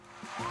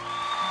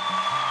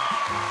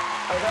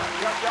Y'all ready,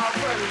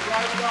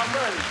 right? Y'all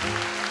ready?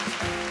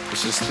 It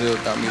just still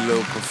got me a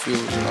little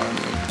confused, you know what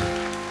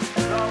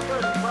I Y'all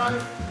ready,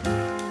 right?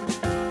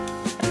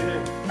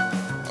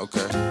 mean?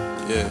 Okay,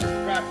 yeah.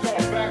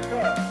 Back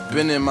up.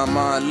 Been in my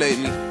mind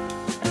lately.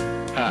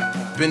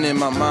 Been in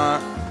my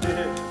mind.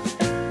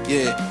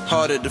 Yeah,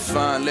 harder to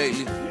find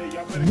lately.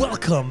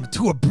 Welcome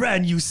to a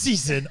brand new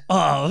season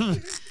of,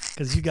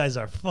 because you guys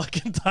are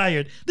fucking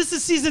tired. This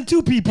is season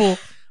 2, people.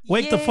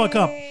 Wake the fuck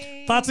up.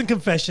 Thoughts and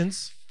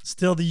confessions.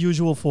 Still the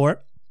usual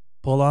 4.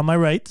 Paul on my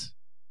right,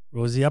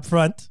 Rosie up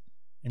front,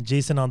 and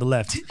Jason on the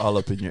left. All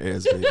up in your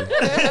ears, baby.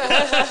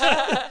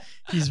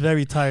 He's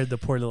very tired, the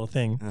poor little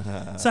thing.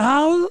 So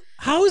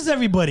how is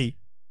everybody?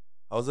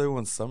 How's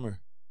everyone's summer?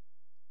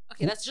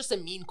 Okay, that's just a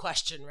mean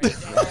question right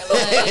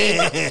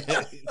there.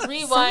 Like,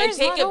 rewind,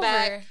 take it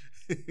back.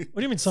 What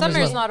do you mean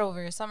Summer's not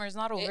over. Summer's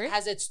not over.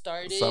 Has it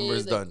started?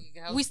 Summer's done.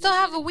 We still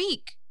have a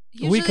week.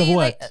 A week of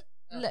what?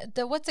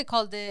 The what's it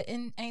called? The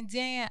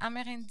Indien,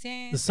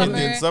 Amérindien The summer.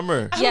 Indian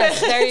summer.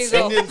 Yes, there you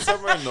go. Indian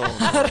summer? No.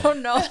 I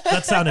don't know.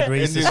 That sounded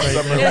racist. Indian Right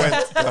summer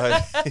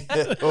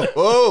there.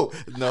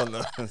 went.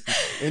 No.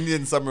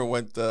 Indian summer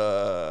went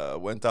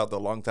out a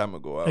long time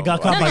ago. It got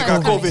I caught by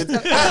got COVID.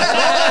 COVID.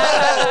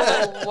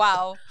 Oh,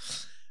 wow.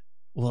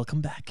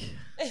 Welcome back.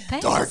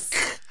 Thanks. Dark.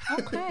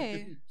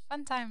 Okay.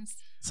 Fun times.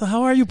 So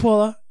how are you,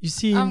 Paula? You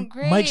see I'm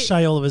great. Mike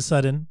shy all of a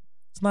sudden.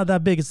 It's not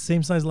that big. It's the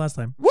same size last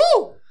time.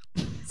 Woo!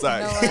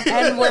 Sorry.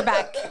 And we're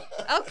back.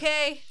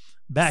 Okay.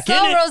 Back So,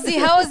 in it. Rosie,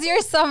 how was your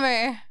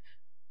summer?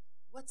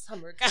 What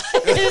summer, guys?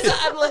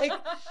 I'm like,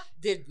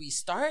 did we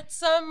start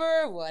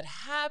summer? What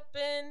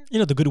happened? You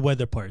know, the good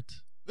weather part.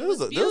 There was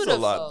a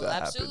lot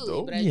that absolutely,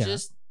 happened, but though. I Yeah.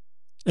 just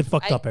It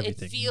fucked up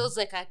everything. It feels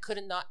like I could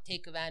not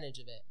take advantage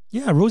of it.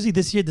 Yeah, Rosie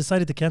this year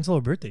decided to cancel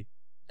her birthday.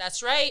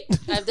 That's right.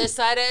 I've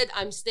decided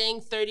I'm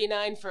staying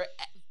 39 for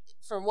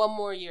one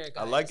more year, guys.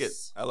 I like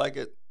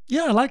it.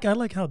 Yeah, I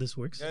like how this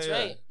works. That's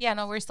right. Yeah,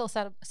 no, we're still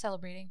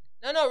celebrating.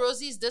 No,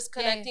 Rosie's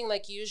disconnecting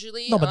like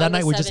usually. No, but that on the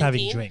night we're just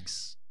having 17th.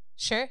 drinks.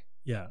 Sure.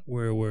 Yeah,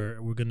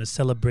 we're gonna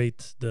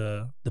celebrate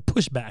the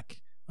pushback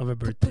of her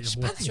birthday.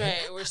 That's right.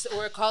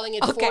 We're calling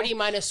it Okay. 40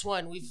 minus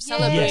 1. We've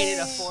celebrated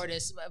Yes.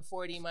 a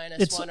 40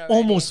 minus It's 1 already.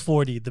 almost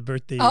 40, the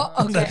birthday. Oh,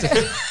 okay. That's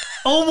it.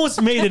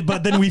 Almost made it,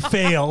 but then we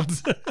failed.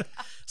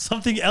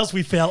 Something else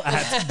we fail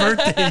at,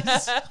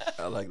 birthdays.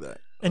 I like that.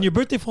 And your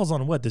birthday falls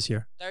on what this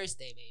year?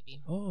 Thursday,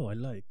 baby. Oh, I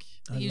like.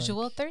 The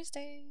usual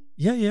Thursday.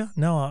 Yeah.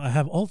 Now I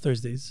have all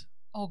Thursdays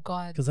Oh,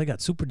 God. because I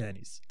got super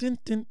nannies. Dun,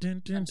 dun,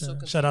 dun, dun, I'm so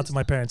dun. Shout out to confused.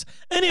 my parents.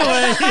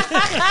 Anyway.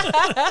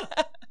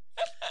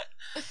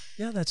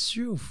 Yeah, that's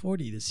true.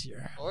 40 this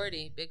year.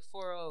 40, big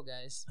 4-0,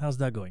 guys. How's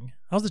that going?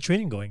 How's the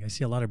training going? I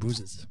see a lot of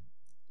bruises.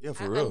 Yeah,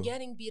 for I'm real.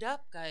 getting beat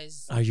up,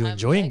 guys. Are you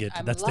enjoying it?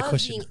 I'm That's the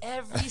question. loving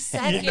every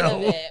second know?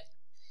 of it.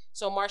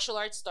 So martial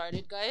arts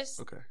started, guys.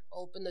 Okay.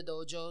 Open the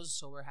dojos,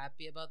 so we're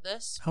happy about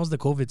this. How's the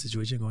COVID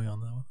situation going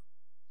on though?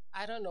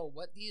 I don't know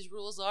what these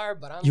rules are,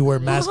 but I'm. You wear a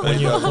mask when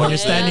you're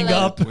standing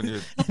Yeah, up. When you're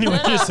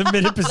When you're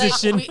submitted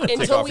position.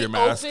 until off we your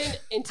mask.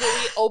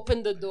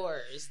 open the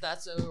doors.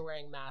 That's when we're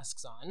wearing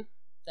masks on.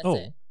 That's Oh.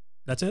 it.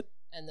 That's it?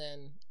 And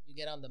then you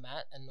get on the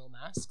mat and no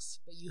masks,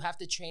 but you have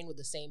to train with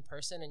the same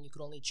person, and you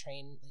could only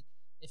train like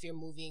if you're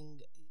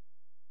moving.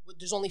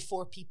 There's only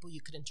 4 people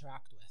you could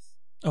interact with.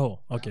 Oh,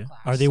 okay. class.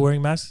 Are they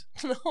wearing masks?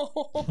 No.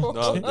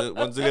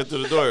 once you get to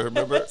the door,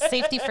 remember?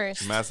 Safety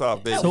first. Mask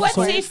off, baby. So- What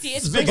so- safety?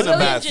 It's Speaking of Brazilian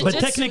masks, but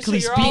jiu-jitsu, technically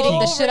so you're all speaking-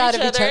 over The shit out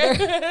of each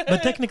other.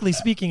 But technically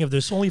speaking, if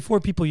there's only 4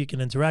 people you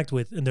can interact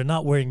with and they're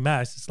not wearing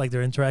masks, it's like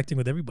they're interacting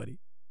with everybody.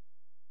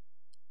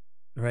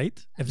 Right?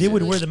 If they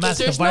would wear the mask,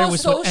 the There's no virus would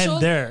social-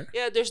 end there.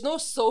 Yeah, there's no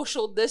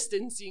social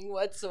distancing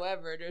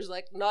whatsoever. There's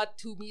like not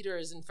 2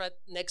 meters in front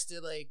next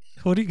to like.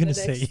 What are you going to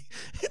The say?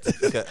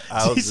 Okay,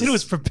 I was Jason just-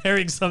 was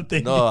preparing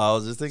something. No, I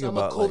was just thinking I'm a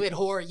about COVID like,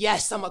 whore.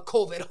 Yes, I'm a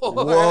COVID whore.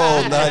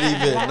 whoa, not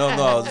even. No,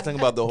 I was just thinking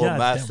about the whole God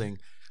mask damn. thing.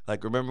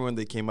 Like, remember when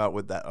they came out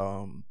with that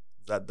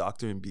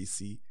doctor in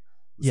BC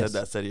who Yes.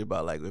 said that study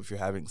about like if you're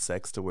having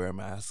sex to wear a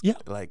mask? Yeah.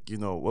 Like,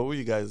 what were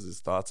you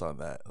guys' thoughts on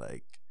that?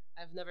 Like,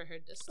 I've never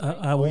heard this.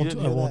 I you won't. didn't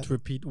I hear won't that?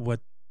 repeat what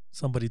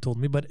somebody told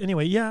me. But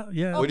anyway, yeah.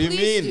 what do you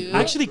please mean? do.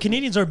 Actually,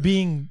 Canadians are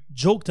being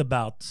joked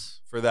about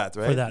For that,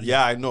 right? that,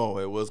 Yeah, I know.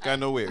 It was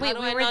kind of weird. Wait, How do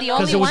we I were not the know?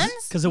 only it was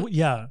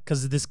ones?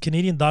 because this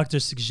Canadian doctor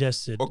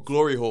suggested Or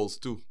glory holes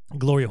too.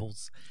 glory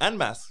holes. And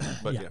masks.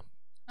 But Yeah.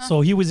 yeah.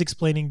 So he was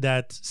explaining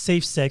that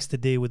safe sex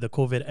today with the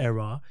COVID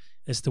era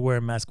is to wear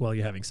a mask while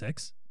you're having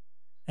sex,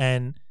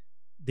 and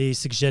they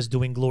suggest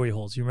doing glory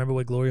holes. You remember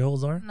what glory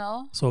holes are?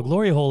 No. So a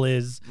glory hole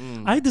is.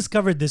 Mm. I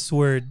discovered this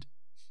word.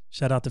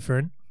 Shout out to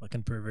Fern,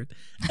 fucking pervert.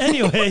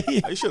 Anyway,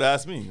 You should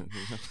ask me.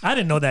 I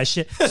didn't know that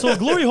shit. So a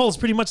glory hole is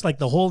pretty much like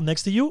the hole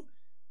next to you,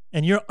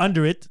 and you're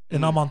under it,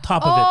 and I'm on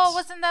top of Oh, it.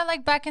 wasn't that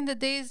like back in the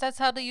days? That's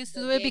how they used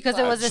to The do it gay because it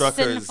club. was a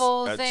Truckers,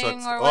 sinful at thing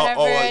trucks- or oh, whatever,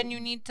 oh, and you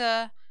need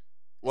to.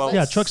 Well,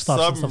 Yeah, truck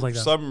stops and stuff like that.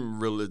 Some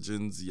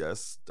religions,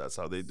 yes, that's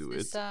how they do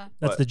it. It's, That's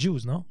but- the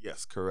Jews, no?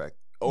 Yes, correct.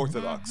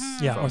 Orthodox. Mhm.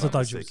 if Yeah, I'm not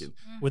Orthodox Jews mistaken.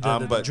 with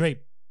the But-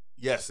 drape.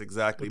 Yes,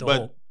 exactly. With the But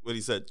hole. what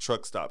he said,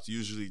 truck stops.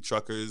 Usually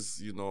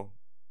truckers,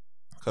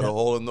 cut a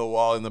hole in the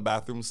wall in the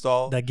bathroom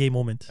stall. That gay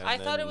moment. And I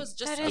thought then it was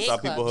just That gay is- That's how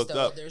people clubs, hook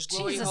though. up. There's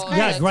glory Jesus holes Christ.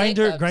 Yeah, and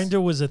Grinder. gay clubs.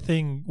 Grinder was a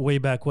thing way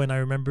back when. I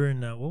remember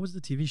in what was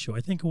the TV show?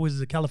 I think it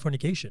was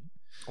Californication.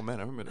 Oh man,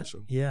 I remember that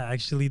show. Yeah,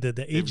 actually, the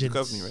David agent,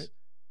 Duchovny, right?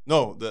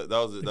 No, that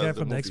was the that guy was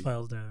from the movie. X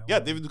Files. Yeah,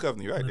 David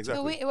Duchovny, right? So So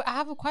Exactly. wait, I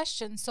have a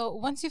question. So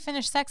once you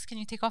finish sex, can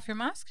you take off your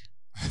mask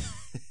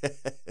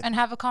and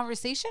have a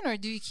conversation, or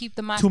do you keep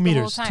the mask 2 the whole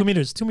meters. time? 2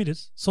 meters. 2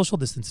 meters. Social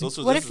distancing.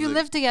 Social What if you distancing.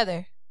 live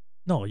together?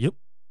 No, you.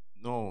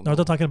 No, No,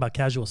 they're talking about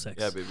casual sex.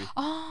 yeah, baby.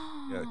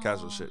 Oh, Yeah,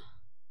 casual shit.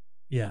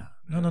 Yeah.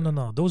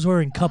 No. Those who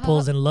are in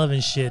couples and love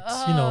and shit.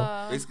 You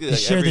know, Basically, They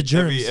like share the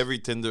germs. every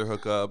Tinder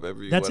hookup,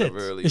 every that's it.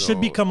 whatever. It should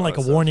become like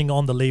a warning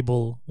on the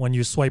label when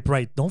you swipe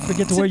right. Don't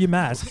forget to wear your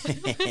mask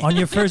on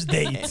your first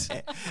date.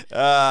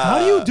 How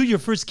do you do your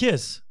first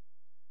kiss?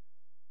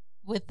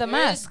 with the There is-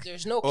 mask.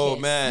 There's no kiss. Oh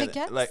man, I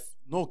guess. like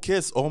no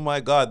kiss. Oh my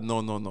god,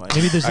 no.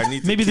 Maybe there's- I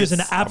need to maybe there's an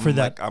kiss. app I'm for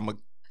that. Like, I'm a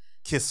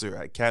kisser.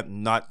 I can't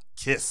not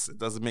kiss. It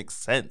doesn't make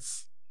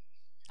sense.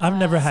 I've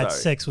never had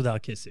Sorry. sex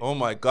without kissing. Oh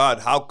my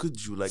god, how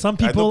could you? Like Some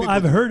I know people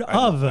I've do. heard I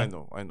know, of.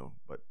 I know,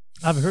 but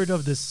I've heard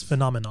of this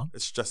phenomenon.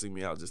 it's stressing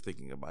me out just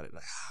thinking about it.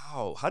 Like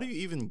how do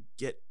you even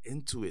get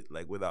into it?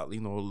 Like without a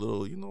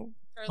little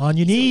Fairly On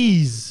your easily.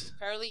 knees.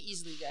 Fairly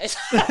easily, guys.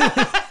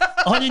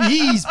 On your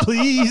knees,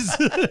 please.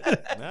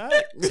 Nah.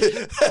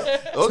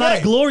 It's not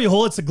a glory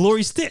hole, it's a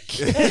glory stick.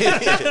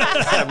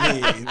 I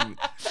mean,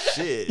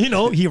 shit. You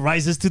know, he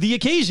rises to the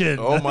occasion.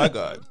 Oh my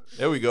god.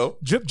 There we go.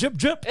 Drip, drip,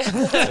 drip.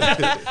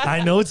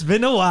 I know it's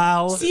been a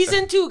while.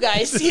 Season 2,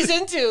 guys.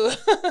 Season 2.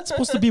 It's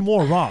supposed to be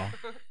more raw,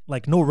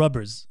 like no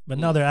rubbers. But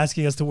now they're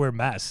asking us to wear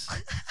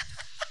masks.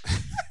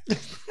 Do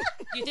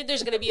you think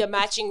there's gonna be a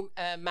matching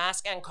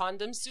mask and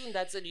condom soon?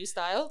 That's a new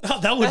style.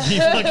 That would be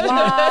fucking.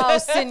 Wow,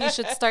 Sin, you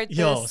should start this.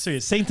 Yo,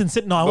 serious. Saint and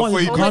Sin. No, I want Before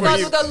to you do Oh my Remember god, condoms.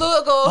 you- with the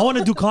logo. I want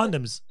to do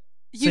condoms.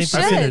 You Saint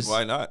and should sinners.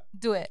 Why not?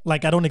 do it.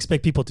 Like, I don't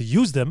expect people to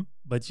use them,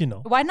 but you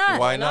know. Why not?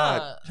 Why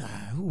not?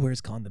 Who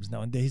wears condoms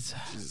nowadays?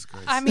 Jesus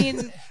Christ. I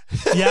mean,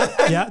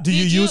 Yeah. Do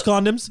you Did you- use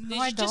condoms? Did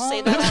I you just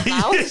say don't.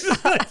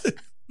 that out loud?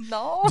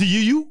 no. Do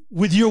you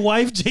with your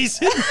wife,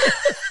 Jason?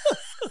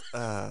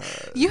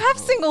 You have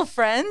single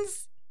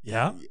friends.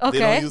 Yeah. They Okay,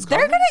 don't use they're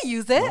condoms? gonna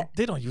use it.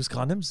 They don't use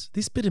condoms.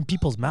 They spit in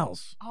people's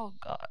mouths. Oh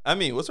god. I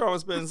mean, what's wrong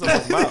with spitting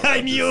someone's mouth?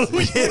 I knew.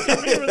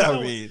 I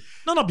mean,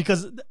 No,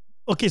 because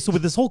okay, so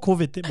with this whole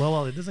COVID thing,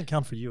 well, it doesn't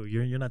count for you.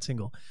 You're not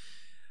single.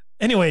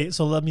 Anyway,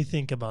 so let me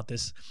think about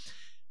this.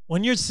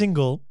 When you're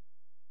single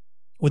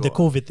with Go the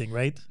on. COVID thing,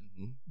 right?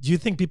 Mhm. Do you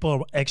think people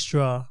are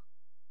extra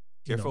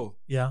you know, Careful.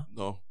 yeah.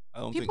 No, I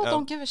don't People think.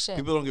 don't give a shit.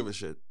 People don't give a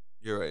shit.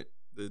 You're right.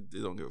 They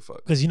don't give a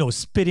fuck. Because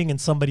spitting in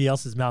somebody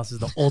else's mouth is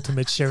the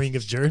ultimate sharing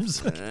of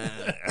germs. I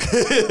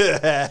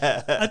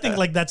think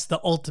like that's the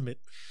ultimate.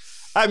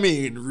 I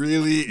mean,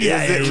 really?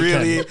 Yeah, is yeah, it you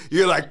really? can.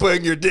 You're like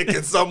putting your dick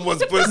in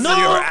someone's pussy No,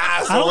 or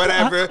ass I or don't-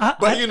 whatever. I-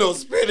 but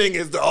spitting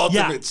is the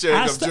ultimate sharing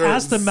ass of to,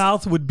 germs. ass to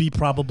mouth would be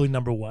probably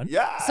number one.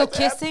 Yeah. So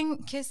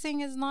kissing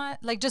is not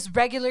like just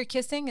regular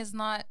kissing is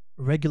not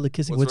Regular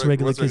kissing. What's What's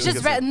regular what's regular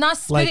kissing? just kissing? not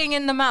spitting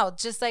in the mouth,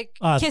 just like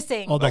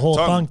kissing. Oh, the Like whole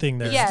tongue. tongue thing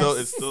there. Yeah.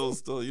 It's still,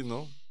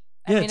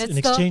 I Yeah, mean, it's it's an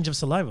still- exchange of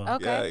saliva.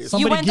 Okay, Yeah, you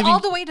somebody went giving- all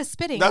the way to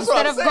spitting That's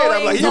what instead I'm of saying. going.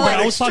 I'm like, to you No, but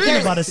went I was talking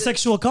extreme. about a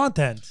sexual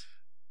content.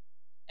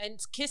 And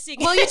kissing.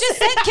 Well, you just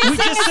said kissing We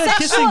just is said sexual.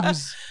 kissing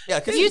was Yeah,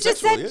 kissing You is just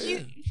sexual, said yeah,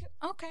 you.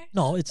 Okay.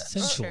 no, it's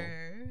sensual. Sure.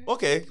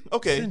 Okay.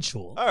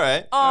 Sensual. All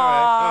right. All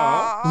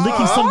right.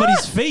 Licking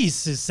somebody's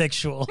face is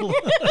sexual.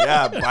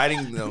 Yeah,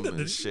 biting them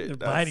and shit.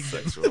 That's biting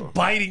sexual. them.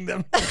 Biting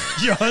them.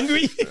 You're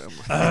hungry?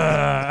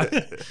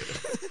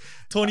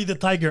 Tony the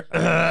Tiger.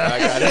 I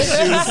got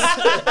issues.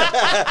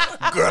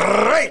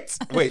 Great.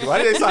 Wait,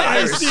 why did they sound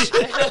Irish? see.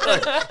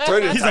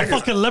 Turn it He's a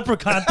fucking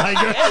leprechaun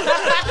tiger.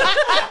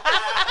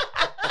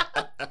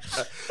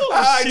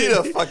 I need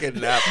a fucking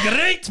nap.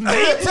 Great,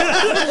 mate.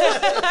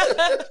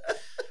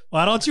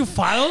 Why don't you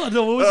file?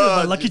 No, what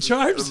was it? Lucky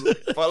Charms?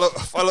 Follow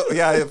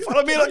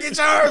me, Lucky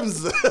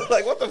Charms.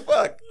 Like, what the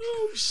fuck?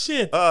 Oh,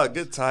 shit.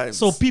 Good times.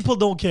 So people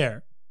don't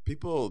care.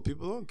 people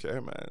don't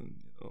care, man.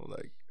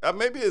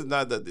 Maybe it's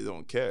not that they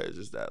don't care. It's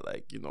just that,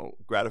 like,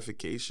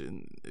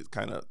 gratification, it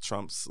kind of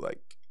trumps,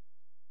 like,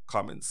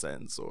 common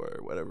sense or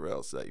whatever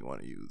else that you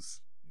want to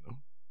use.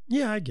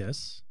 Yeah, I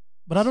guess.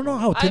 But I don't know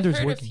how I've Tinder's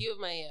heard working. a few of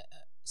my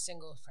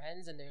single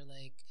friends, and they're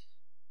like,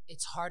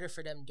 it's harder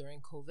for them during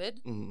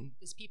COVID Mm-hmm.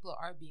 because people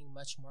are being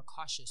much more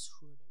cautious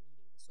who they're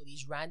meeting. So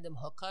these random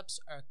hookups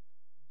are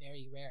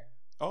very rare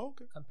Oh,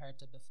 okay. compared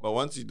to before. But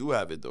once you do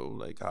have it, though,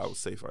 like, how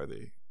safe are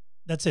they?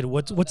 That's it.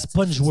 What's That's a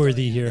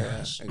sponge-worthy story. here? Yeah,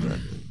 exactly.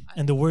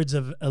 In the words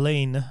of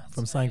Elaine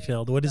from That's right.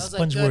 Seinfeld, what is That was a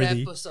good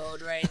sponge-worthy?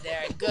 episode right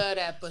there. Good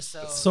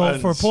episode. So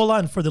for Sponge. Paula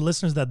and for the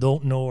listeners that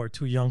don't know or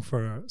too young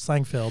for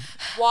Seinfeld,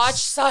 watch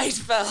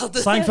Seinfeld.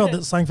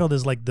 Seinfeld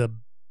is like the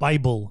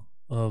Bible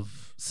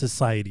of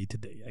society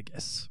today, I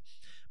guess.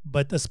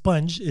 But a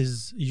sponge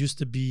used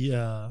to be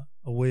a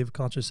way of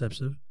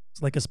contraceptive.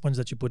 It's like a sponge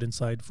that you put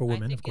inside for I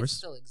women, think of course. It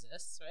still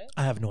exists, right?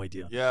 I have no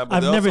idea. Yeah, but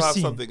I've they never also have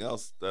seen- something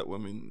else that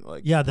women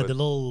like. Yeah, put, the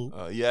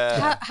little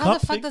yeah. How Cup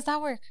the fuck thing? does that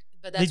work?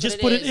 But They that's just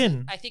what put it is.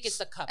 in. I think it's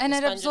the cup. And the it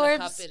sponge in the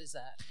absorbs cup, it is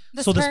that.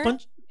 The So the sperm?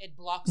 sponge, It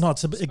blocks. no,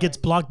 the it gets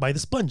sperm. blocked by the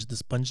sponge. The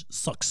sponge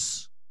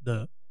sucks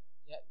the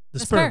Yep. the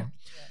The sperm. sperm.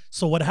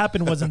 So what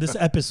happened was in this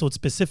episode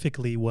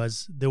specifically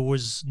was there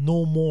was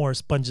no more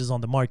sponges on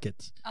the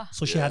market. Ah.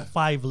 So she Yeah. had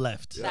 5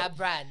 left. Yeah. That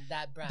brand.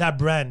 That brand. That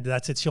brand,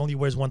 that's it. She only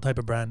wears one type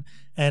of brand.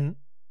 And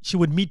she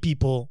would meet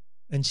people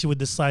and she would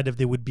decide if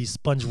they would be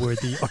sponge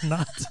worthy or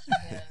not.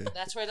 Yeah,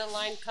 that's where the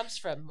line comes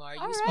from. Are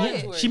you All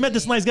sponge right. She met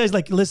this nice guy. He's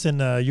like, listen,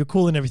 you're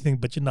cool and everything,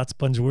 but you're not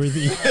sponge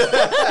worthy. You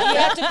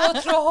had to go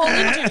through a whole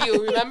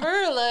interview. Remember,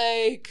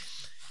 like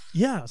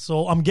Yeah.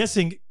 So I'm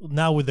guessing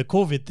now with the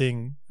COVID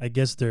thing, I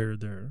guess they're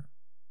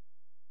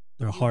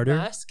you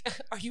harder.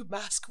 Are you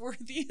mask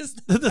worthy?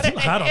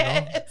 I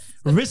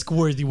don't know. Risk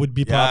worthy would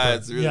be proper.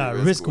 it's really yeah,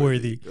 risk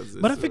worthy.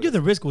 But I figured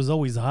the risk was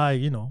always high,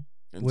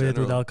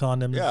 without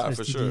condoms, Yeah, STDs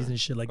for sure. and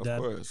shit like Of that.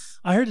 course.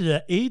 I heard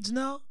that AIDS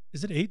now.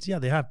 Is it AIDS? Yeah,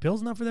 they have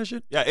pills now for that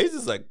shit. Yeah, AIDS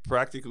is like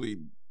practically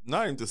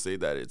not even to say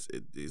that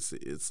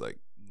it's like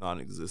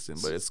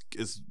non-existent, but it's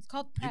It's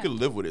called you PrEP. can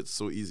live with it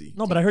so easy.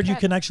 No, but I heard you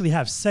PrEP. can actually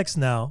have sex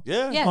now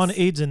Yeah. Yes. on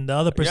AIDS, and the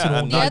other person Yeah,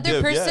 won't. and The not die.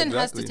 other give, yeah, person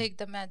has to exactly. take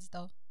the meds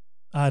though.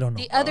 I don't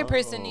know. The other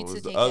person needs to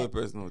it's take the other it.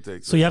 person who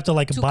takes So it. you have to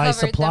like To buy cover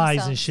supplies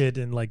and themselves. shit,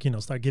 and like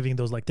start giving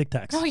those like Tic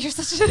Tacs. No, you're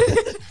such a.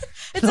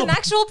 It's No, an but-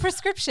 actual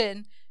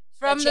prescription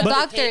from That the you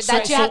have to doctor take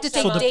that you have to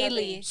certain take amount.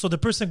 daily. So the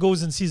person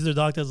goes and sees their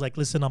doctor. Is like,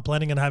 listen, I'm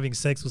planning on having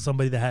sex with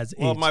somebody that has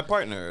Well, AIDS. my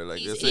partner, like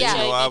He's they say,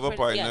 HIV I have a yeah,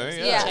 partner, he's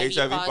yeah, HIV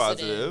HIV positive.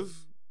 positive.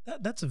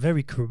 That's a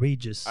very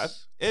courageous.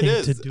 It thing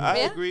is. to do. I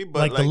Yeah? agree, but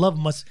like, like the love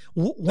must.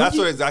 that's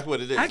exactly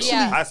what it is. Actually-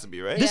 Actually, it has to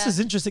be right. This Yeah. is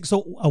interesting. So,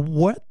 at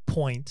what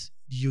point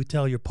do you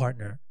tell your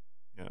partner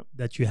Yeah.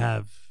 that you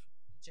have?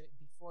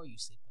 before you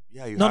sleep.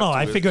 Yeah, you No, have no, to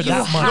I with- figured You that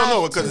much. have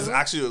No, because it's to.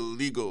 actually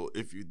illegal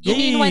if you You don't.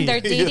 mean when they're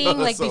You dating, know,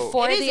 like so-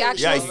 before It is the illegal,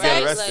 actual Yeah, you get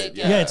sex? arrested.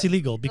 Like, Yeah, it's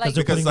illegal because Like-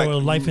 they're Because putting like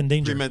their life in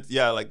danger.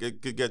 like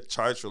it could get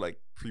charged for like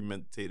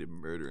premeditated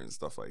murder and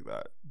stuff like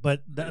that.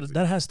 But Crazy.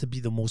 that has to be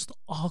the most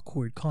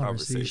awkward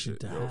conversation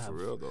to Yo, have. for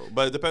real though.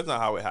 But it depends on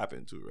how it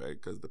happened too, right?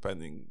 Because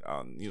depending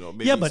on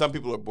maybe Yeah, but- some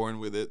people are born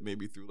with it,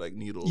 maybe through like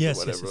needles Yes,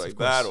 or yes, whatever yes, like of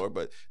that, course.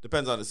 but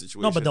depends on the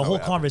situation. No, but the how whole it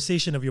happened.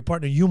 conversation of your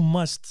partner, you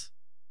must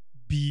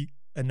be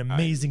an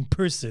amazing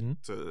person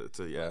to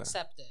yeah,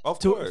 Accept it. of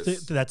to,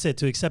 course. that's it,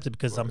 to accept it,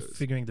 because I'm course.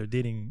 figuring they're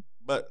dating.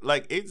 But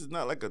like AIDS is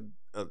not like a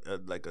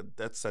like a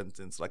death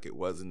sentence like it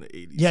was in the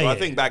 80s. Yeah, so I yeah,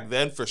 think yeah. back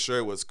then for sure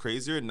it was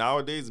crazier.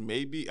 Nowadays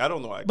maybe I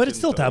don't know. I But it's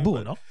still couldn't tell you,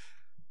 taboo, but- no?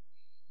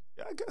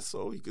 Yeah, I guess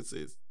so. You could say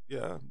it's,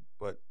 yeah,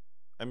 but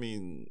I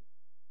mean,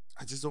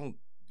 I just don't.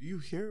 Do you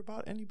hear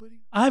about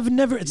anybody? I've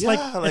never. It's Yeah,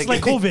 it's like-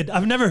 like COVID.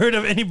 I've never heard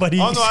of anybody.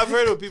 Oh no, I've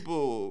heard of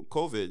people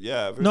COVID.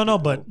 Yeah, I've heard No, people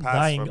but pass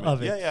dying from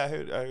of it. Yeah, yeah, I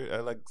heard. I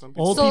like some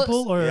people. Old So-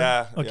 people or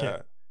yeah, okay.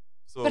 yeah.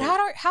 So, But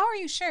how are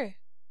you sure?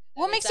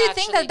 What it's makes you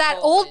think that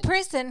actually old COVID.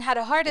 person had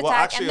a heart attack well,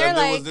 actually, and they're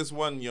there like, was this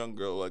one young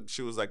girl. Like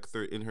she was like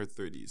in her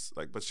 30s.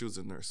 Like, but she was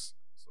a nurse.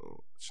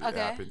 So it Okay.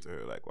 happened to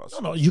her. Like, while No,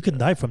 she no, was- you can yeah.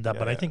 die from that, Yeah,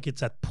 but I yeah. think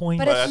it's at point.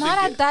 but But I it's not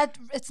think at that.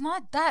 It's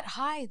not that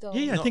high though.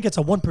 yeah, I No. think it's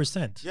a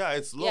 1%. Yeah,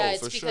 it's low Yeah, it's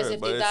for because sure. if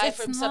but they it's- die It's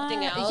from something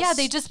not- else. Yeah,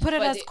 they just put it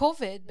but as they-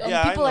 COVID, and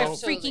Yeah, I people are know.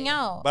 freaking Absolutely.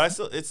 out. But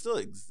it still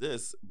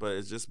exists, but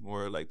it's just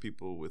more like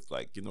people with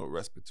like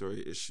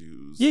respiratory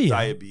issues, Yeah, yeah.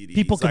 diabetes.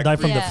 People can like die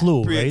from the Yeah. flu,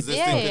 right? pre-existing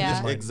Yeah, yeah.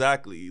 conditions. Like-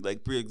 Exactly, like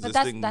But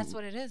pre-existing that's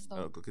what it is though.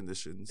 medical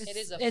conditions. It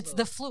is a It's flu.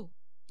 the flu.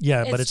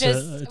 Yeah, but It's it's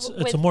just a it's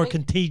with- a more with-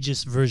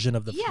 contagious version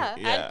of the flu. Yeah.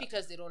 Yeah. And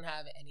because they don't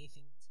have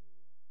anything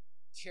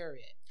to cure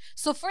it.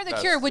 So for the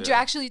That's- cure, would you yeah.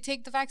 actually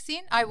take the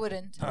vaccine? I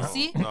wouldn't. No,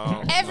 See,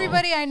 no,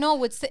 everybody I know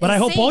would say. But I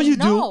is hope all saying you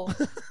do. no.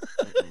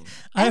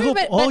 I hope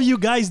Everybody- all but- you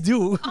guys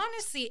do.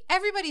 Honestly,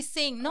 everybody's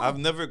saying no. I've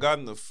never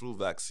gotten the flu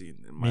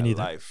vaccine in my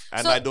neither. life,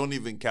 and So- I don't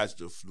even catch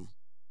the flu.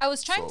 I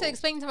was trying to So-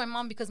 explain to my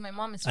mom because my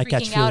mom is I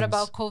catch freaking out feelings.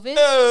 about COVID.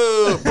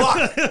 Oh, block!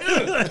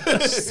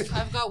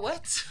 I've got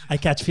what? I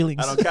catch feelings.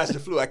 I don't catch the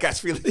flu. I catch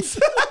feelings.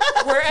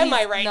 Where am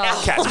I right No.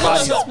 now? Catch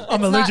bodies.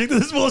 I'm It's allergic to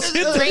this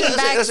bullshit. Bring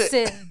back That's it.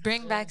 sin.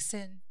 Bring back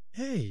sin.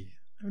 Hey,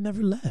 I've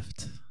never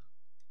left.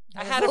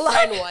 I had a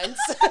friend once.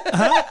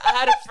 I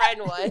had a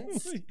friend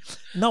once.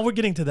 No, we're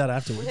getting to that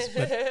afterwards.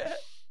 But,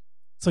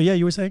 so yeah,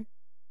 you were saying?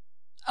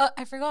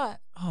 I forgot.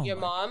 Oh, Your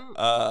my-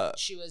 mom,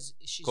 she's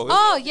COVID?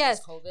 Oh worried yes.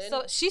 because COVID.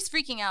 So she's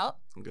freaking out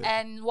Okay.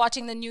 and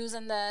watching the news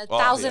and the Oh,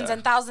 thousands yeah.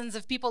 and thousands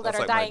of people that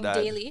That's are like my dying dad.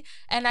 daily.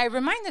 And I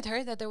reminded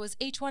her that there was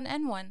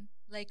H1N1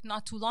 like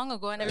not too long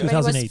ago, and everybody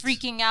was 2008.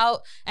 freaking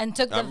out and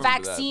took I the remember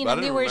that, vaccine, but I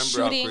and they didn't were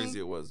remember how crazy shooting.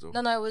 it was though.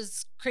 No, it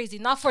was crazy.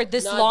 Not for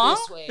this Not long.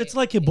 this way. It's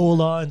like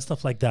Ebola and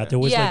stuff like that. There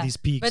was Yeah, like these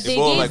peaks. but they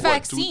Ebola, gave like what,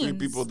 2-3 vaccines.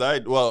 people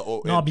died.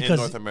 Well, No, in because-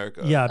 North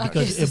America. Yeah, Okay,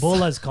 because so-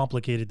 Ebola is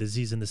complicated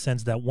disease in the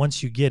sense that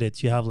once you get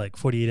it, you have like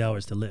 48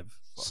 hours to live.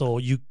 So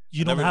you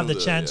don't never have knew the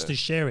that, chance yeah. to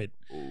share it.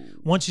 Ooh.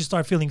 Once you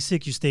start feeling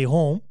sick, you stay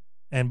home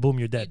and boom,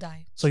 you're You dead.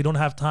 die. So you don't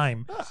have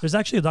time. Ah. There's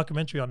actually a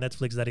documentary on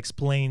Netflix that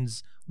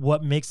explains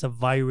what makes a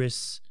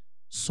virus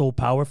so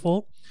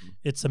powerful.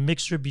 It's a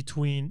mixture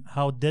between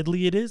how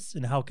deadly it is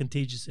and how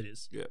contagious it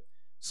is. Yeah.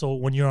 So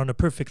when you're on a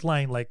perfect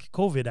line, like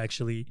COVID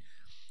actually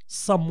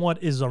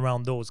somewhat is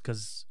around those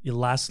because it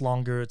lasts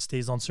longer, it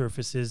stays on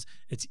surfaces,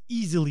 it's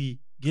easily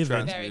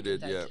given, Very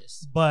Transmuted, yeah.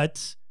 contagious.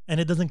 but and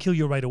it doesn't kill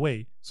you right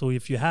away. So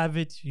if you have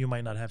it, you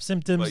might not have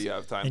symptoms. But you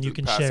have time and to you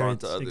can pass share on it.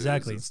 to others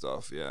Exactly. and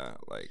stuff. Yeah,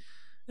 like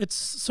It's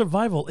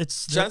survival.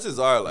 It's chances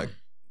are, like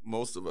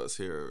most of us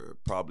here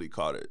probably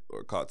caught it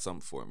or caught some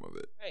form of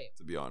it. Right.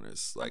 To be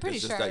honest, like pretty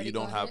it's just sure I that you already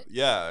don't got have. it.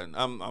 Yeah, and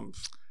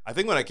I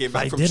think when I came If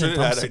I back from didn't, I'm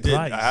Trinidad, I did.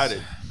 I surprised. had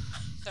it.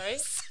 Sorry?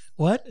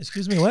 what?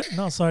 Excuse me. What?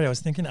 No, sorry. I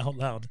was thinking out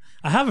loud.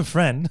 I have a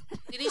friend.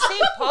 Did he say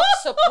pop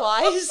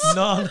supplies?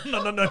 no.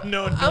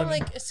 I'm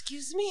like,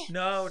 excuse me?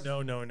 No.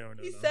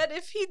 He said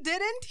if he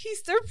didn't,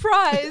 he's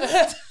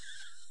surprised.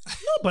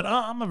 No, but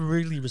I'm a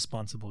really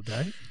responsible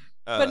guy.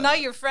 But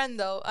not your friend,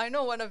 though. I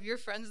know one of your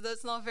friends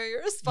that's not very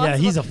responsible. Yeah,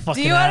 he's a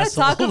fucking Do you want to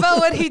asshole. talk about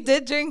what he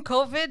did during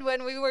COVID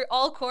when we were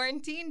all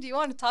quarantined? Do you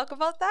want to talk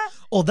about that?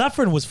 Oh, that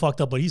friend was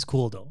fucked up, but he's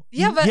cool though.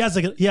 Yeah, but-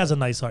 he has a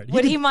nice heart.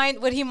 Would did- he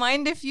mind? Would he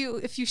mind if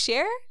you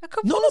share a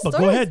couple? No, of but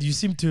stories? go ahead. You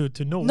seem to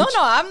know. No,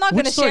 I'm not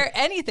which gonna story? share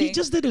anything. He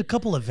just did a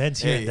couple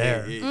events here Hey, and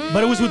there, hey,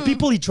 but it was with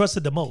people he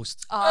trusted the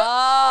most.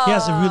 Ah. He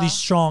has a really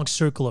strong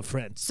circle of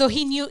friends. So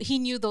he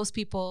knew those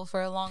people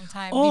for a long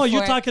time. Oh,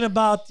 you're before- talking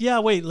about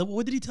wait,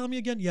 what did he tell me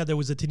again? Yeah, there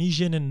was a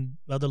Tunisian and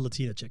other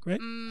Latina chick, right?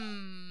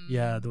 Mm.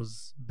 Yeah,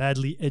 those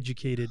badly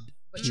educated.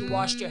 But you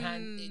washed your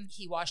hand.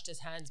 He washed his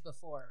hands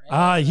before,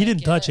 right? He Like,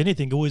 didn't touch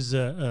anything. It was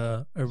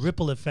a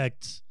ripple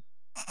effect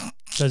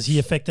because he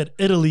affected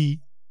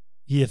Italy,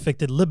 he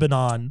affected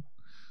Lebanon,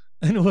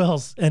 and who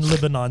else? And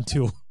Lebanon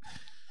too.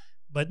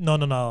 But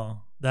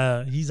no.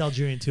 He's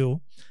Algerian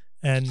too.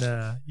 And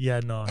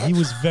he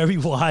was very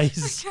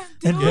wise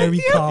and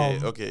very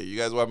calm. Okay, you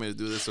guys want me to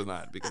do this or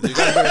not? Because you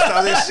guys better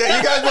stop this shit.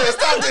 You guys better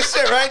stop this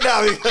shit right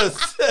now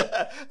because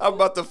I'm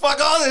about to fuck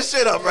all this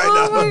shit up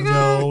right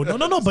now.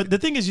 No. But the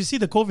thing is, you see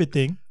the COVID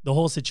thing, the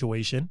whole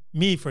situation.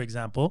 Me, for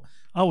example,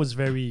 I was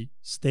very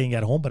staying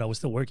at home, but I was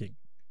still working.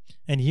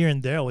 And here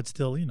and there, I would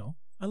still,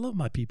 I love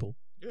my people.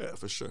 Yeah,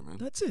 for sure, man.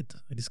 That's it.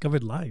 I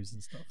discovered lives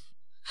and stuff.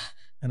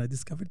 And I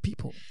discovered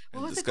people.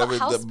 What was it Discovered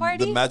called? House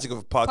party? the magic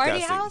of podcasting. Party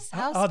house?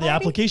 House Oh, the party?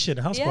 application,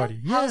 house Yeah, party.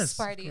 house Yes,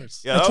 party. of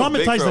course. Yeah, that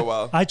was big for a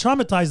while. I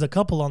traumatized a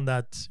couple on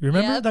that.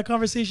 Remember Yep. that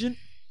conversation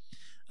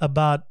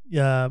about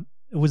it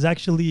was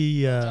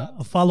actually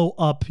a follow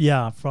up,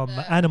 from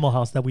Animal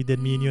House that we did,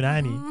 me and you and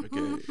Annie,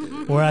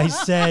 Okay. where I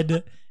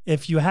said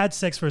if you had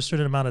sex for a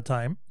certain amount of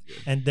time,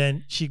 and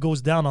then she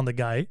goes down on the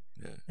guy,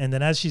 and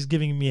then as she's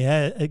giving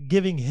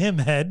him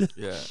head,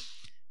 Yeah.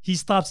 he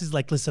stops. He's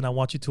like, "Listen, I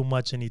want you too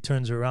much," and he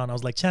turns around. I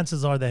was like,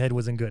 "Chances are the head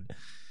wasn't good."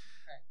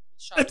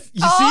 Shot.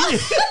 You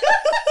see?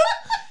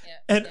 Yeah,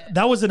 And yeah.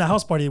 that was in a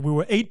house party. We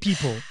were 8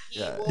 people.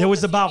 Yeah. There was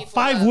Woke a few about people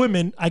 5 up.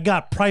 women. I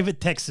got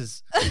private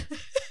texts,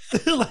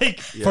 like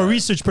for Yeah.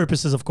 research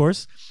purposes, of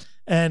course.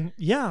 And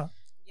Yeah.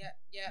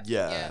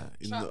 Yeah.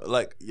 You Trump. know,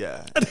 like,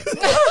 yeah.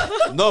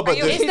 No, but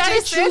you there's- Is that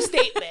a true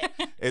statement?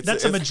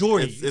 That's a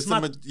majority. It's It's a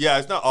not- yeah,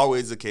 it's not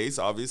always the case,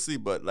 obviously,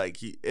 but like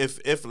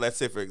if let's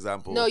say for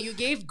example, No, you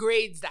gave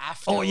grades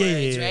afterwards,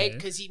 yeah. right?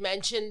 Because he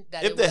mentioned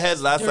that if it the was- head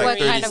lasts What like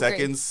 30 kind of grade?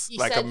 seconds, You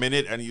like a said-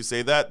 minute, and you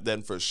say that,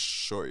 then for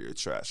sure you're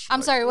trash. I'm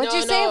Like, sorry. What'd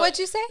you No, say? no. What'd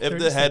you say? If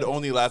 30 the head seconds.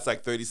 only lasts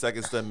like 30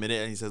 seconds to a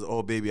minute, and he says,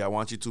 "Oh, baby, I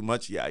want you too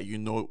much," yeah,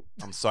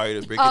 I'm sorry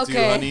to break it to you,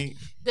 Okay. honey.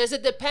 Does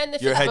it depend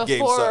if Your it's head game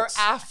before or sucks.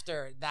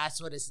 after?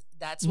 That's what is.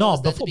 That's what no, was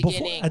at the before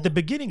beginning. at the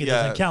beginning it Yeah,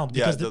 doesn't count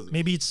yeah, because it doesn't.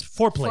 maybe it's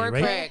foreplay,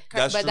 right? Correct,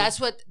 That's but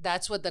true.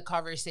 that's what the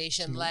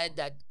conversation led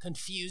that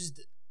confused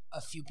a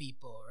few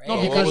people, right? No,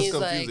 And because- then What was he's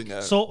confusing?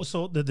 like,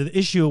 So the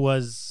issue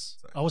was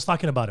I was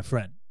talking about a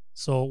friend.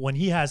 So when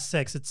he has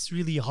sex, it's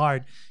really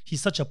hard. He's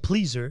such a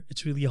pleaser.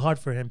 It's really hard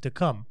for him to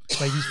come.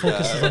 Like he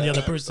focuses on the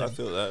other person. I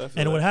feel that. I feel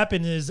And that. what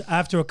happened is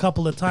after a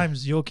couple of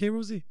times, you okay,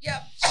 Rosie?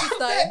 "Yep, She's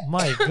done.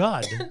 My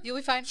God. You'll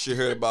be fine. She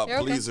heard about You're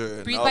okay. pleaser,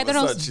 and Breathe all by of the a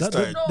nose. sudden she That,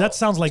 started. that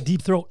sounds like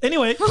deep throat.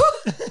 Anyway, is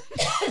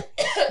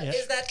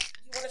that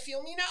you want to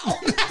feel me now?"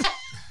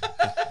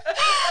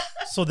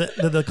 so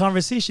the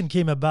conversation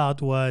came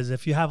about was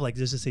if you have like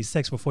let's just say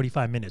sex for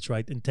 45 minutes,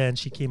 right? And then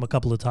she came a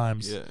couple of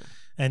times, Yeah.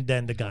 and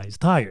then the guy's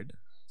tired,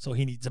 so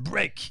he needs a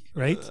break,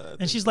 right?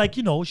 And she's like,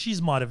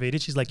 she's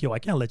motivated. She's like, yo, I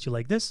can't let you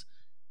like this.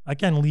 I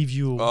can't leave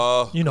you,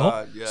 Oh,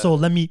 God, yeah. So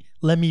let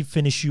me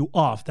finish you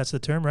off. That's the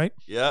term, right?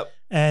 Yep.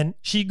 And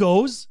she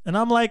goes, and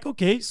I'm like,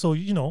 okay, so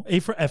A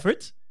for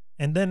effort.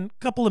 And then a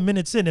couple of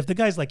minutes in, if the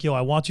guy's like, yo,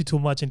 I want you too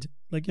much, and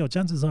like, yo,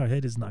 chances are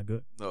head is not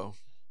good. No.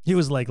 He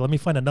was like, let me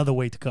find another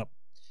way to come.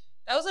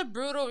 That was a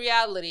brutal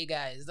reality,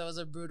 guys. That was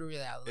a brutal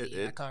reality.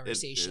 That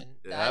conversation.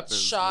 It that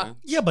happens, shocked. man.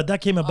 Yeah, but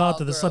that came about Oh,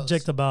 to the girls.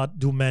 subject about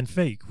do men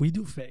fake? We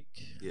do fake.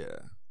 Yeah.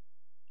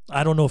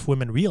 I don't know if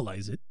women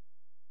realize it.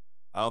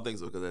 I don't think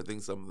so because I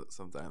think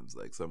sometimes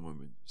like some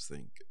women just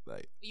think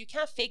like You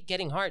can't fake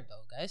getting hard,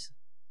 though, guys.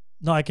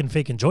 No, I can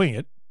fake enjoying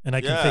it, and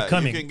I can fake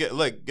coming. you can get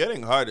like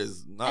getting hard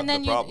is not And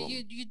then the problem.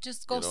 you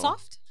just go You know?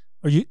 soft.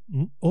 Or you?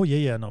 Oh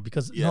yeah, no,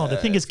 because no, the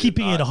Yeah, thing is if you're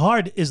keeping it not-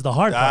 hard is the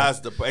hard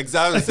That's part. the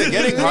exactly. So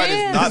getting hard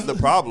is not the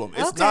problem.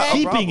 It's Okay. not a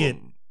Keeping problem. it.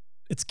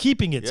 It's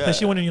keeping it,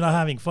 especially Yeah. when you're not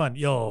having fun.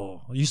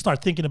 Yo, you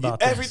start thinking about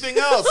things.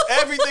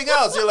 Everything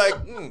else. You're like,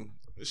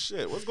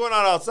 Shit, what's going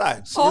on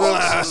outside? Oh, You know,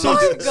 like, So, my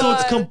so it's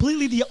God.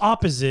 completely the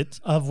opposite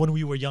of when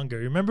we were younger.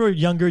 Remember,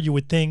 younger, you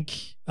would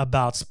think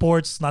about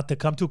sports not to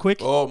come too quick.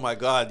 oh my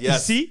God,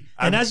 yes. You see?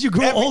 And as you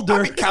grow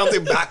older- I be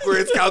counting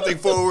backwards, counting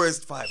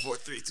forwards. 5, 4,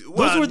 3, 2,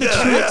 1. Those were the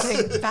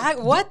tricks. Back,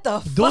 what the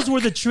Those fuck?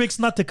 were the tricks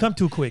not to come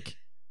too quick.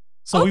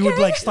 So we would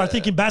Okay. like start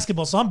thinking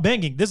basketball. So I'm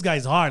banging. This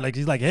guy's hard. Like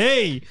he's like,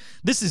 hey,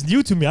 this is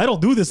new to me. I don't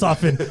do this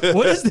often.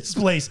 What is this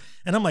place?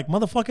 And I'm like,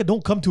 motherfucker,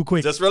 don't come too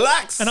quick. Just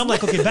relax. And I'm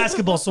like, okay,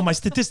 basketball. So my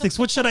statistics.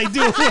 What should I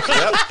do? Yep,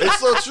 it's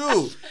so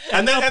true.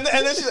 And then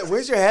she's like,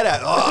 "Where's your head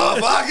at?" Oh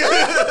fuck!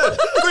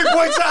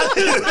 3-point shot.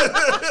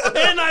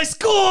 And I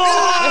score.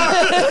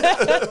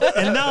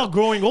 And now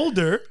growing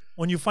older,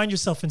 when you find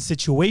yourself in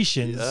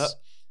situations Yeah.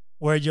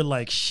 where you're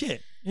like,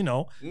 shit, you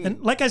know,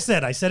 and like I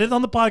said it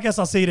on the podcast,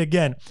 I'll say it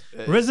again.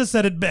 Reza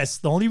said it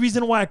best. The only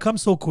reason why I come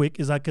so quick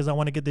is because I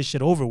want to get this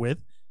shit over with,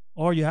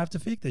 or you have to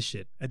fake this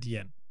shit at the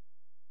end.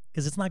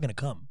 Because it's not going to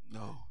come.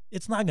 No,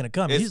 It's not going to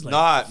come. it's He's like,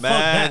 not, "Fuck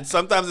man. that."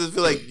 Sometimes I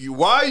feel like,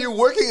 why are you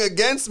working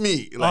against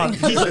me? Like,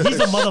 He's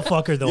a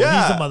motherfucker, though.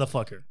 Yeah. He's a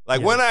motherfucker.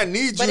 like Yeah. when I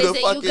need But you is to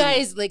it fucking. you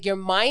guys like your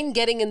mind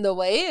getting in the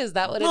way? Is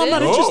that what No, it I'm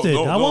not is? No, interested.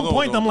 no, At no, one no,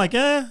 point, no. I'm like,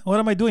 what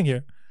am I doing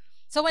here?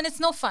 So when it's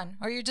no fun,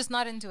 or you're just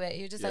not into it,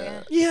 you're just like, Yeah.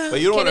 eh. Yeah. But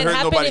you don't Can want to it hurt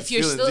happen nobody's if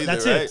you're feelings still- either,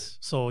 That's right? it.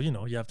 So,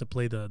 you have to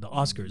play the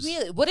Oscars.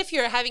 Really? What if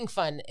you're having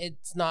fun?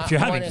 It's not. If you're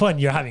having fun,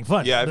 you're having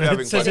fun. Yeah, if you're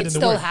having It says fun. it Can in it the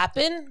still word.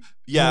 happen?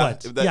 Yeah,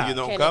 What? if that Yeah. you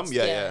don't Can come, it-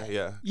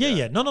 yeah.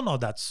 Yeah. No.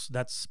 That's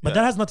but Yeah.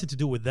 that has nothing to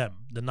do with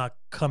them. The not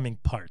coming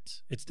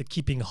part. It's the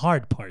keeping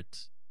hard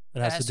part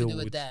that has to do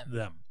with them.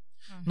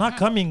 Mm-hmm. Not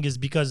coming is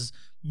because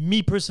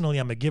me personally,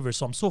 I'm a giver,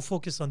 so I'm so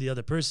focused on the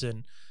other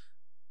person.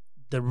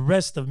 The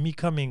rest of me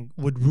coming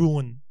would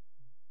ruin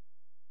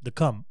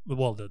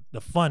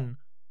the fun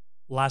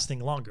lasting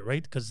longer,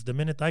 right? Because the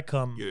minute I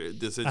come, You're I have a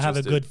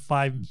disinterested. good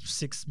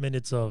 5-6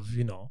 minutes of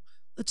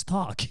let's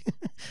talk.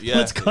 Yeah,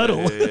 let's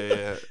cuddle.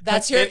 Yeah.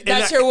 That's your In-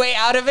 that's your way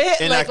out of it.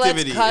 Like let's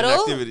Inactivity. cuddle.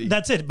 Inactivity.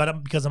 That's it.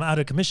 But because I'm out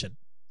of commission.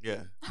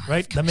 Yeah.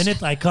 Right? The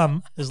minute I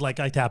come is like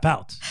I tap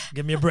out.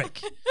 Give me a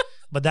break.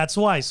 But that's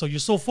why. So you're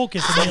so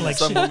focused and you're like,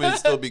 Some shit. women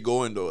still be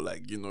going though,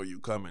 like you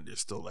come and they're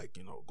still like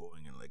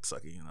going and like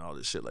sucking and all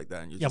this shit like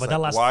that. And you're Yeah, just but that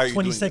like, lasts why are you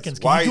 20 doing seconds. This?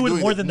 Can Why you are do it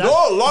doing more this? than that? No,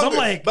 'Cause I'm longer.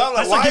 like, But I'm I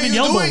like, start why are giving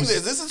you you doing elbows.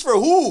 this? This is for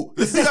who?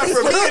 This is not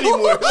for me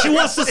anymore. She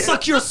wants to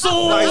suck your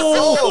soul. My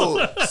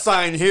soul.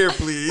 Sign here,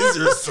 please.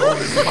 Your soul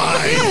is mine.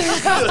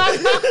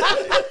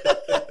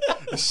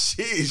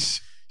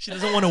 Sheesh. She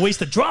doesn't want to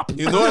waste a drop.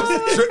 You know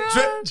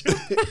what?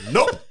 Trip.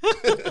 Nope.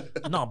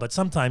 No, but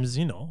sometimes,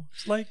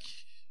 it's like,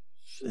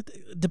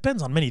 it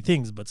depends on many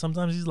things. But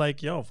sometimes he's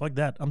like, yo, fuck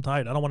that. I'm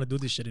tired. I don't want to do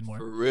this shit anymore.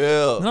 For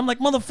real. And I'm like,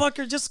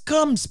 motherfucker, just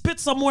come, spit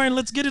somewhere and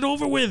let's get it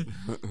over with.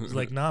 He's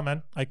like, nah,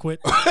 man, I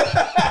quit.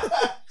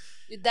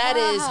 That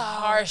is Wow.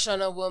 harsh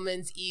on a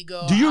woman's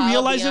ego. Do you I'll be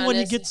realize it when it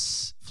honest.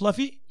 gets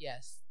fluffy?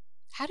 Yes.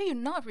 How do you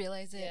not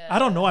realize it? Yeah. I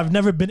don't know. I've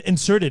never been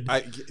inserted. No,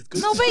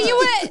 but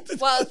you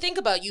would. Well, think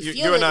about it. You You-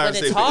 feel you it and I are when the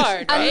it's same page.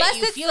 hard, right? Unless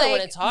you it's feel it when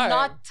like it's hard.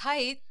 not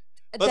tight,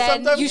 But then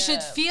sometimes- you should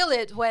Yeah. feel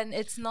it when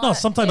it's not. No,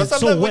 sometimes But it's so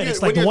sometimes when wet. you-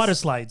 It's like when the you're- water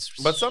slides.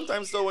 But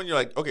sometimes though, when you're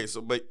like, okay,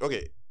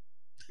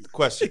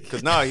 question,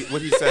 because now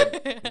what he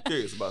said, I'm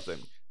curious about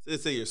them.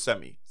 Let's say you're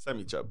semi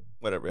chub,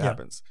 whatever Yeah.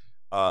 happens.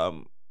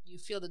 You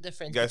feel the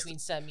difference Guys, between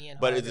semi and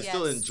But hard. is it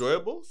still Yes.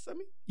 enjoyable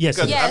semi? Yes,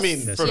 Because it Yes. I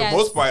mean, Yes. for Yes. the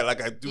most part,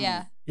 like I do.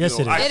 Yeah. Yes,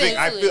 you know, it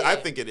is. I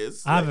think it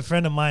is. I have a Like,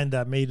 friend of mine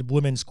that made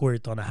women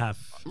squirt on a half.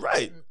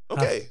 right.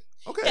 Okay.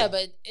 Okay. Yeah,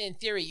 but in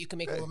theory, you can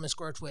make Okay. a woman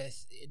squirt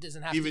with. It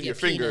doesn't have Even to be your a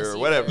finger penis or either.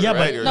 whatever, Yeah,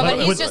 right? but- Or No, but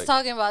But- he's but- just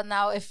talking about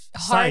now if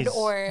hard Size.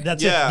 or.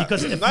 That's yeah, it.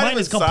 Because if not mine even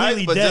is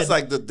completely size, but dead, just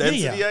like the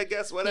density, yeah. I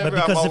guess. Whatever. But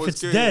because I'm if always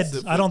it's curious dead,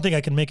 if I don't think I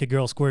can make a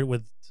girl squirt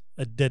with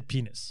a dead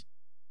penis.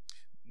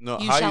 No,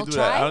 You how shall do you do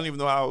that? try? I don't even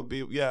know how it would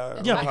be. Yeah.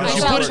 Yeah, how because it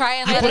you shall put it, try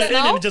and you let put us it in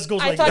and know? it just goes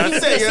I like thought he that.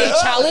 was That's going to it, say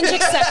yeah. challenge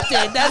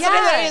accepted. That's what I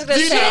thought he was going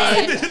Do to you say.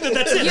 know?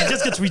 That's it. It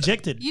just gets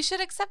rejected. You should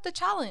accept the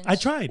challenge. I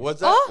tried. What's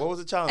that? Oh, What was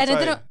the challenge? And it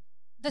Sorry. didn't.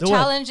 The The what?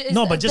 challenge is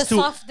no, but the just to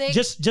soft dick.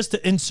 just to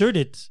insert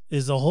it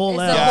is a whole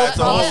It's a ass- Yeah, it's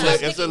a whole Yeah.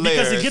 thing. It's a layer.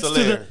 because it it's gets a to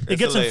layer. the It's it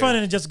gets a in front layer.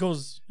 and it just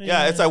goes.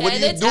 Yeah, it's like, what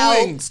And are you it's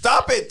doing? out.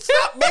 Stop it!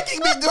 Stop making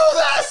me do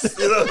this!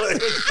 You know,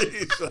 like,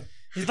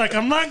 He's like,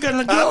 I'm not gonna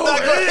I'm go not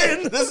in.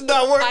 going. This is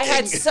not working. I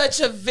had such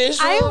a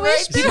visual. I wish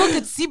right people there.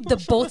 could see the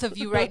both of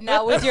you right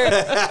now with your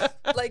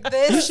like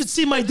this. You should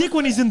see my dick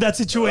when he's in that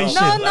situation.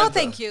 No,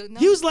 thank you. No.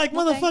 He was like,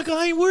 No, thanks. motherfucker,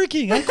 I ain't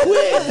working. I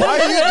quit.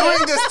 Why are you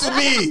doing this to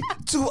me?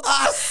 To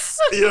us?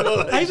 You know,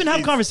 like, I even have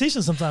geez.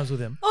 conversations sometimes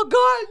with him. Oh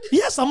God.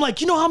 Yes, I'm like,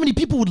 you know how many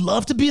people would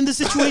love to be in this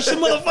situation,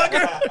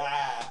 motherfucker?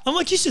 I'm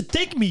like, you should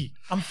thank me.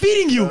 I'm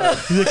feeding you.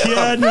 He's like,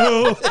 yeah,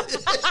 no.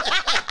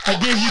 I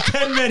gave you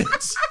 10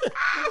 minutes.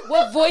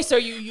 What voice are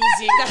you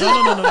using?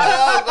 No.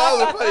 That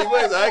was a funny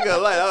voice. I ain't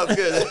gonna lie. That was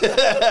good.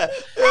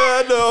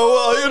 Yeah, no,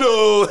 well, you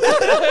know.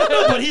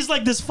 No, but he's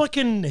like this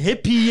fucking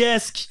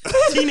hippie-esque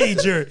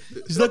teenager.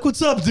 He's like,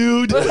 what's up,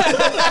 dude?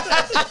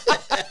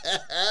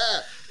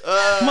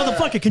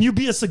 Motherfucker, can you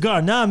be a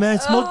cigar? Nah, man,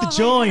 smoke the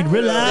joint.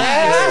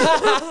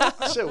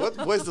 Relax. Shit, what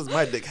voice does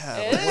my dick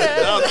have? Like,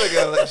 I was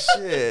thinking, like,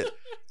 shit.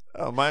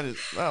 Mine is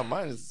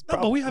No,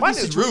 but we have mine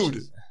these is rude.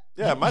 situations.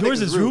 Yeah, my Yours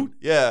nigga's is rude?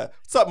 Yeah.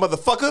 What's up,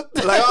 motherfucker?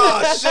 Like,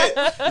 oh shit.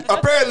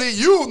 Apparently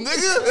you,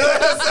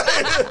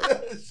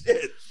 nigga.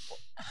 Shit.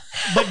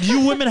 But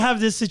you women have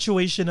this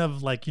situation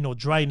of like, you know,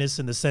 dryness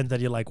in the sense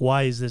that you're like,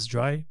 why is this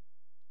dry?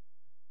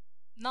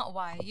 Not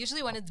why.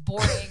 Usually when it's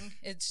boring,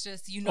 it's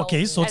just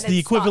Okay, so it's and the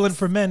it equivalent stops.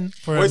 for men.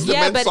 For Where's the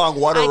men's but song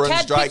 "Water I Runs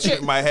can't Dry" picture- keep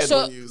in my head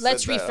So when you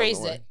let's said that, I don't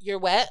rephrase know it. You're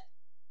wet.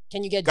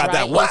 Can you get Got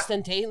dry that what?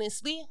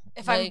 instantaneously?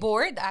 If I'm Like-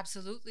 bored,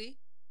 absolutely.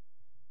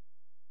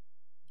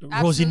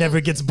 Rosie never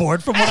Absolutely. gets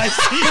bored from what I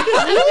see.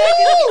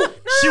 No,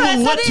 She that's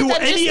will not wet it. to I'm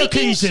just any thinking-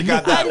 occasion. She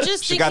got that. I'm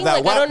just She thinking got that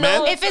like what, I don't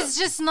know man? If it's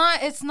just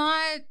not, it's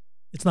not.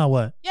 It's not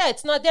what? Yeah,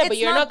 it's not there, but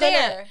it's you're not gonna.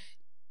 there.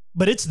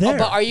 But it's Oh, there.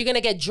 but are you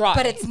gonna get dry?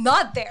 But it's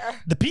not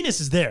there. The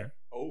penis is there.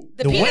 Oh.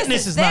 The penis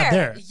wetness is not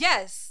there.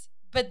 Yes,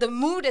 but the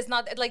mood is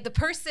not. Like the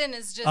person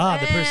is just.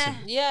 The person.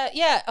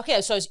 Yeah. Okay,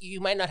 so you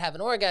might not have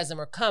an orgasm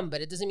or come, but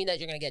it doesn't mean that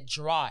you're gonna get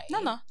dry.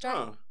 No.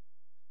 Huh.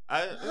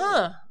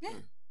 Huh?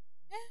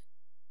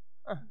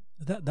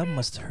 That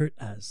must hurt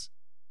as.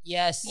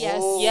 Yes. Yes.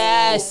 Oh.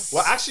 Yes.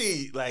 Well,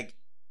 actually, like,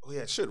 oh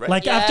yeah, it should, right?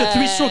 Like after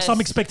 3 strokes, I'm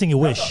Yes. expecting a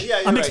wish. Yeah,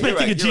 you're I'm right,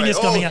 expecting you're a right, genius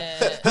you're right.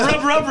 coming Oh.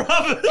 out.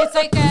 Rub. It's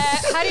like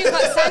how do you call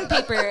it?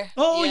 Sandpaper?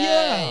 Oh Yeah,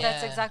 yeah. yeah.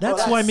 That's exactly.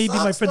 That's what why it maybe my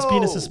sucks, friend's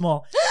penis though. is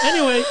small.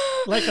 Anyway,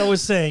 like I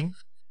was saying,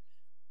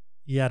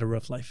 he had a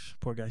rough life.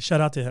 Poor guy.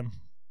 Shout out to him.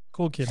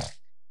 Cool kid.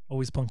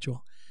 Always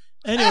punctual.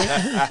 Anyway.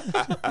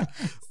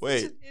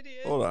 Wait,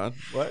 hold on.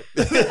 What?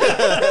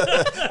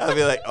 I'd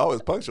be like, oh,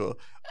 it's punctual.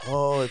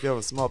 Oh, if you have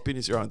a small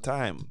penis, you're on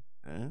time.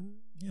 Huh?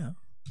 Yeah.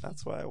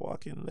 That's why I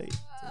walk in late.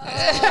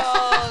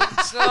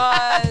 Oh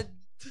God.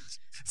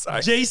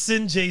 Sorry.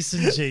 Jason.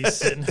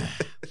 Shit.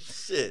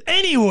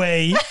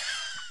 Anyway.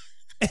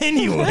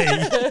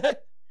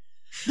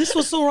 This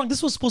was so wrong.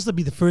 This was supposed to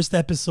be the first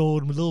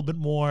episode, a little bit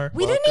more.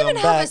 We didn't Welcome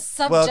even have a back.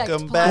 subject.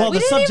 Welcome plan. back. Well, we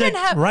the didn't subject,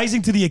 even have.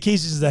 rising to the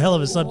occasion, is a hell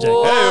of a subject.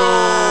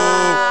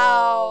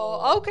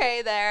 Wow.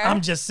 Okay, there.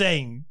 I'm just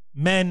saying,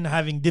 men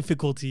having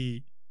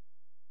difficulty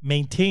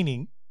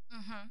maintaining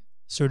Mm-hmm.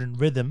 certain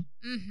rhythm,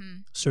 Mm-hmm.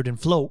 certain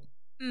flow.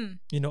 Mm.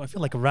 You know, I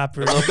feel like a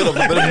rapper. A little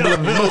bit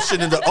of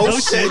motion in the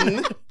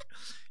ocean.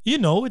 You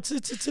know, it's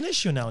an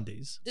issue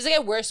nowadays. Does it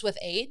get worse with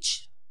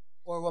age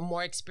or with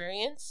more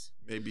experience?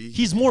 Maybe.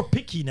 He's more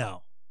picky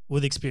now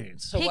with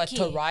experience. So what to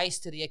Picky. rise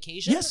to the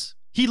occasion? Yes,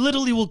 he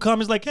literally will come.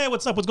 He's like, "Hey,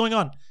 what's up? What's going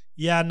on?"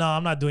 Yeah, no,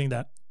 I'm not doing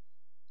that.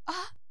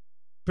 Ah.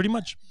 Pretty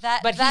much.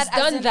 But that he's as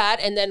done in- that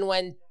and then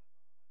went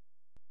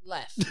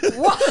left.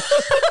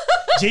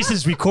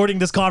 Jason's recording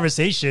this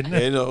conversation.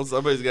 You know,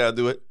 somebody's got to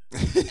do it.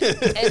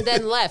 and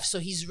then left. So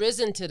he's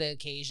risen to the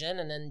occasion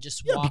and then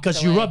just Yeah, walked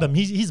because away. you rub him.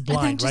 He's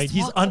blind, just right?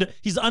 He's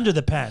walk under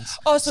the pants.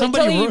 Oh, so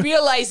Somebody until he ru-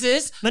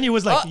 realizes, Then he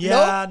was like, Oh,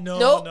 "Yeah,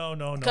 nope,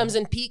 no." comes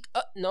in peak.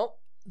 No,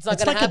 it's not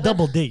It's gonna like happen. a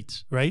double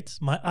date, right?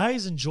 My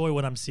eyes enjoy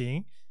what I'm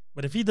seeing,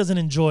 but if he doesn't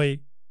enjoy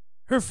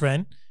her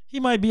friend, he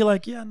might be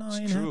like, "Yeah, no, I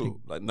ain't It's happy." true.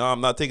 Like, no,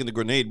 I'm not taking the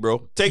grenade,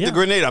 bro. Take Yeah. the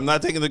grenade. I'm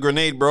not taking the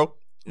grenade, bro.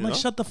 I'm like,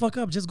 shut the fuck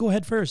up. Just go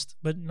head first.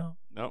 But no.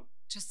 No.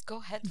 Just go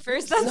ahead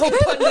first. That's No good.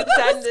 pun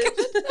intended.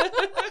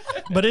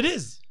 But it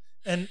is.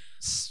 And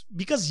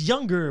because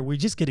younger, we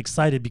just get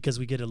excited because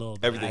we get a little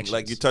Everything.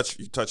 Like, you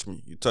actions. touch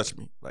me.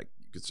 Like,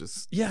 it's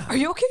just. Yeah. Are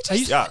you okay? I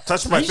used, Yeah,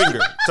 touch my finger.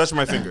 Touch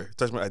my finger.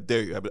 Touch my. I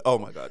dare you. Oh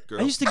my God, girl.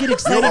 I used to get You're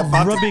excited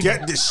about rubbing. to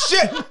get this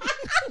shit.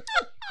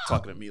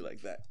 Talking to me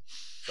like that.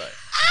 Sorry.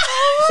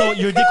 So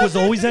your dick was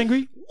always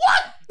angry?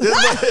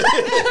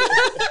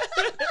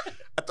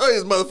 I thought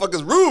these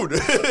motherfuckers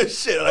rude.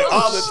 Shit, like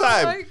all the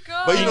time. my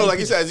God. But you know, like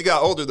you said, as you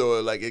got older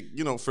though, like it,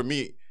 you know, for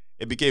me,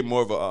 it became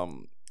more of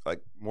a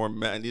like more.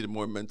 I needed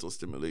more mental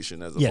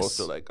stimulation as Yes. opposed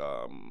to like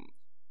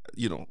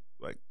you know,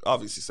 like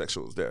obviously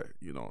sexual is there,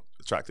 you know,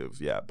 attractive,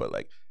 yeah, but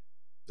like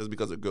just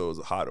because a girl is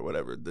hot or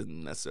whatever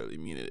doesn't necessarily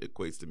mean it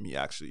equates to me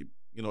actually,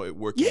 you know, it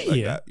working Yeah, like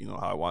yeah. that, you know,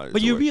 how I wanted it But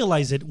to you work.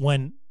 realize it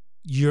when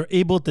you're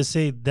able to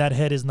say that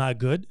head is not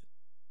good.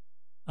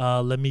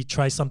 Let me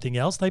try something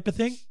else type of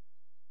thing.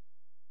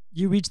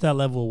 You reach that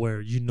level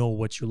where you know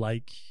what you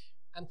like.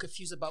 I'm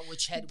confused about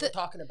which head The- we're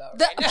talking about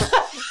the- right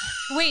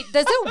now. Wait,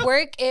 does it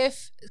work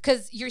if,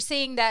 because you're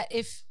saying that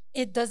if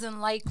it doesn't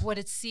like what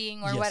it's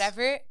seeing or Yes.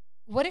 whatever,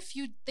 what if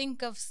you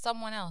think of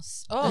someone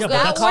else? Oh, Does Yeah, but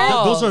that that's,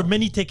 work? those are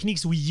many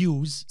techniques we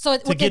use So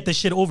it, to get the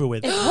shit over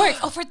with. it works.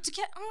 Oh, for to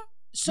get.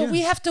 So Yeah.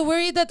 we have to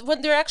worry that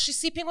when they're actually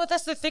sleeping with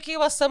us, they're thinking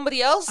about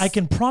somebody else? I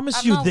can promise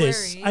I'm you not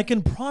this. worried. I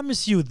can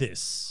promise you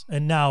this.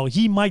 And now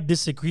he might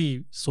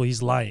disagree, so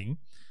he's lying.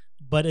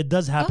 But it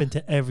does happen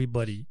to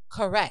everybody.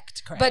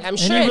 Correct. But I'm any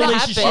sure it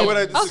relationship- Why would I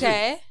happened. disagree?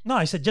 Okay. No,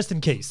 I said just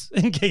in case.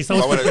 In case. I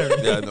was Why would I,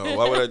 prepared. yeah, no.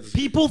 Why would I just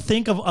People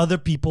think of other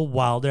people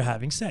while they're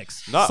having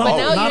sex. Not Some- But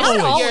always. now not you always.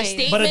 know your Always.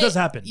 statement. But it does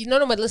happen. You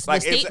know, but listen,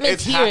 Like, the it's- statement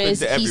it's here happened is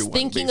to he's everyone,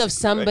 thinking of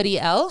basically, right? somebody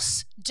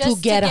else Just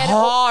to get it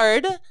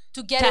hard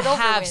to get to it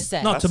over have with.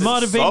 sex. No, That's to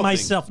motivate insulting.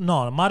 myself.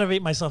 No, to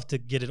motivate myself to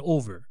get it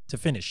over, to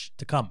finish,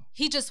 to come.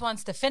 He just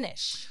wants to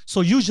finish.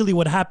 So usually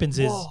what happens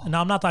is, Whoa. now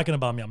I'm not talking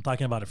about me, I'm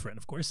talking about a friend,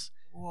 of course.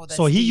 Whoa, that's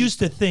So he deep. used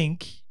to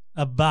think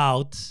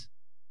about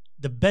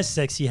the best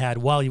sex he had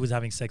while he was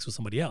having sex with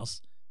somebody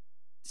else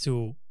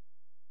to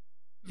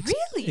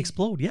Really?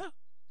 explode. Yeah.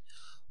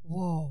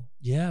 Whoa.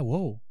 Yeah,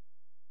 whoa.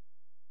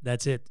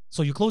 That's it.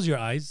 So you close your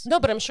eyes. No,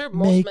 but I'm sure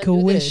most Make men a do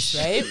wish.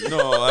 this, right?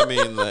 No, I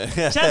mean, like,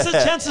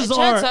 Chances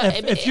are,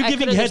 if you're I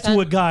giving could head to a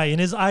understand. guy and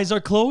his eyes are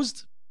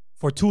closed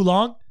for too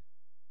long,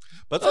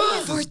 but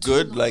sometimes it's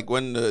good. Like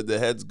when the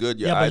head's good,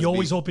 your yeah, but eyes you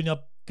always be- open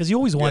up because you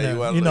always want to, you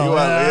wanna- you know, you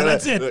wanna- yeah,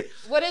 that's it. look.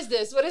 What is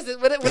this? What is it?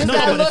 What is No,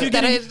 that but if look you're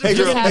that I getting- just Hey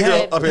girl, have hey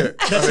girl, it? up here.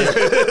 That's it.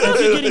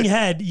 If you're getting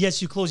head,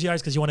 yes, you close your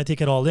eyes because you want to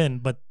take it all in.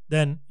 But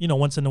then,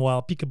 once in a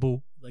while,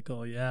 peekaboo, like,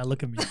 oh yeah,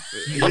 look at me.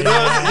 You know what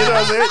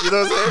I'm saying? You know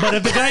what I'm saying? But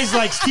if the guy's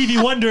like Stevie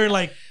Wonder,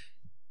 like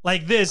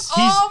this,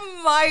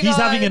 Oh my god. he's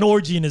having an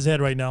orgy in his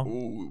head right now.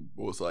 Ooh,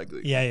 most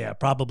likely. Yeah,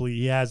 probably.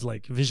 He has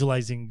like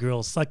visualizing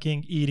girls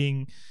sucking,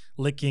 eating,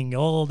 licking,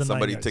 all the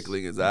Somebody nine yards.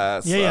 tickling his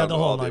ass. Yeah, the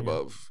whole all the nine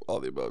yards. above. All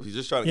the above. He's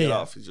just trying to Yeah, get yeah.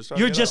 off. He's just trying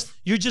You're to get just off.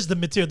 you're just the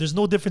material. There's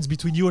no difference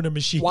between you and a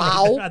machine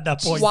Wow. at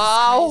that point.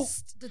 Wow.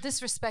 Christ, the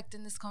disrespect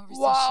in this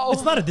conversation. Wow.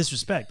 It's not a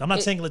disrespect. I'm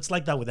not saying it's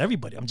like that with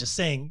everybody. I'm just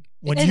saying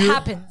when It you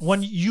happens.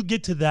 when you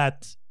get to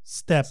that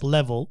step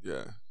level,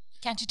 Yeah.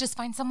 Can't you just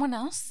find someone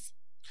else?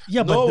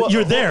 yeah, but No,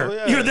 you're there.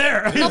 yeah. You're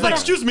there. No, It's like, but-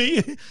 excuse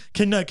me,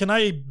 can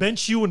I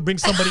bench you and bring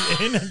somebody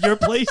in at your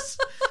place?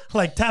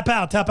 Like tap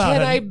out. Can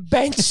I honey.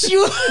 bench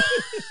you?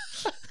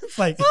 It's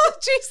like Oh,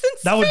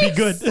 Jason's that would be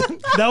face.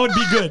 good. That would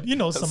be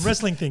good. Some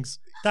wrestling things.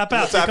 Tap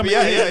out. Tap, Come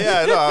yeah, in.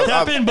 yeah, yeah. No,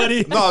 Tap in,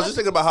 buddy. No, I was just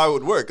thinking about how it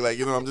would work. Like,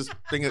 I'm just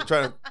trying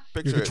to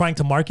picture You're it. trying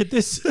to market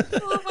this,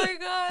 Oh my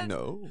god.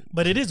 No.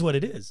 but it is what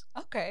it is.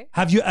 Okay.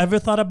 Have you ever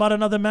thought about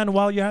another man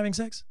while you're having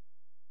sex?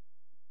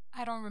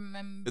 I don't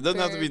remember. It doesn't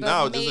have to be but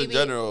now, just in maybe-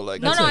 general.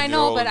 Like, No, that's no, like I your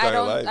know, whole but I entire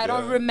don't. life, I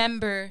don't yeah.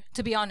 remember.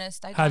 To be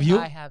honest, I don't. Have you?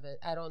 I have it.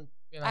 I don't.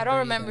 I don't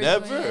remember. either.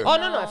 Never. doing it, Oh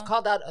no, I've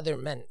called out other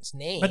men's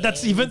names. But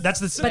that's the But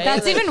that's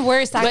Like- even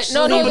worse. But Actually,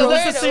 no, no, but the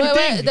it's word, the same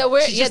thing. the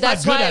word, She's yeah, just not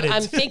that's good why at it.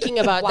 I'm thinking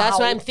about. That's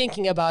why Wow. I'm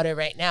thinking about it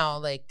right now.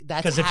 Like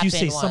that's Because if you say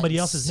happened somebody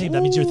once. else's name,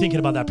 that means you're thinking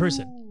about that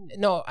person.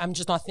 No, I'm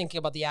just not thinking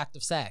about the act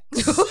of sex.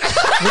 What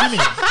do you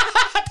mean?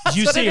 Did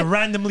you say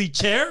randomly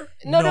chair?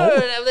 No.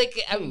 Like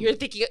you're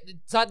thinking.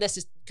 It's not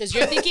necessary because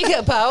you're thinking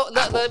about.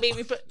 Let me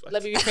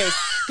rephrase.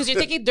 Because you're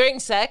thinking during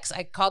sex,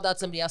 I called out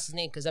somebody else's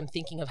name because I'm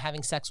thinking of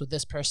having sex with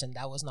this person.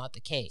 That was not the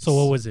case. So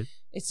what was it?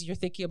 It's you're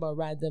thinking about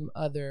random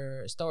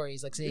other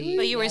stories, like say.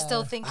 But you were yeah.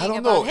 still thinking I don't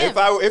about know. him.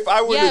 If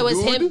I were Yeah, the it was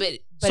dude, him, but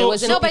So- it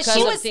wasn't No, but because she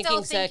I'm was still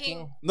thinking thinking-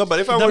 second. No, but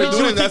if I That were means the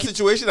you're dude in that thinking-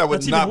 situation, I would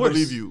that's even not worse.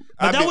 believe you.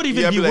 But I'd that would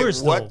even I'd be like,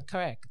 worse, what? though.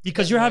 Correct.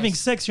 Because you're having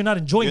sex, you're not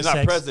enjoying You're not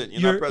sex. present.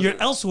 You're not You're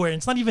present. elsewhere.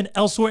 It's not even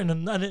elsewhere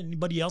in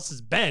anybody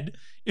else's bed.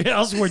 You're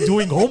elsewhere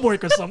doing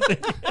homework or something.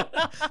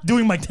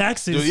 Doing my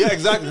taxes. Dude, yeah,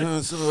 exactly.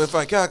 So if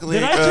I calculate,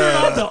 Did I turn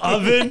on the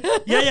oven?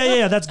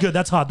 Yeah. That's good.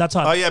 That's hot.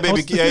 Oh yeah,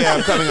 baby. Yeah,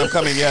 I'm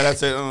coming. Yeah,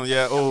 that's it. Oh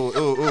yeah.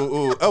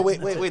 Oh,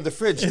 wait. The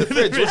fridge. What's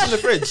in the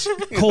fridge?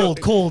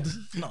 Cold.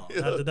 No,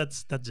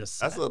 that's just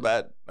That's a little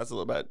bad. That's a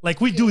little bad.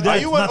 like we do Are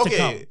that you not to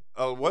okay?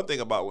 come. One thing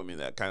about women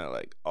that kind of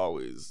like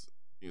always,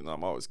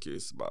 I'm always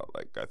curious about.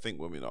 Like, I think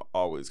women are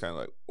always kind of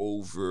like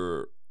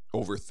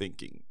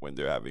overthinking when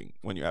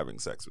you're having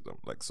sex with them.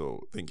 Like,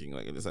 so thinking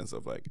like in the sense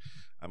of like,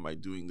 am I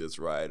doing this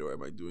right or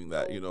am I doing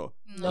that? No,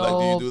 Like,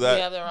 do you do that?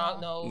 Yeah, they're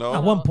wrong. No. No?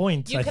 At one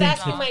point, You I could think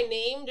ask me my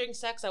name during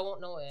sex. I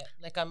won't know it.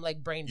 Like I'm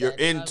like brain You're dead.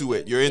 into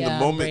it. You're in the Yeah,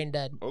 moment. Brain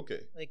dead. Okay.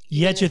 Like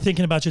yet even you're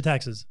thinking about your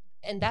taxes.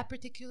 in that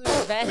particular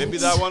event. Maybe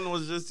that one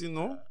was just in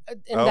That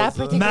that was,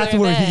 particular Math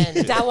worthy.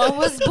 event. That one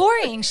was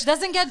boring. She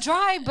doesn't get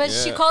dry, but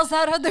she Yeah. calls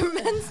out other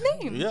men's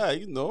names. Yeah,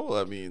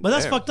 I mean. But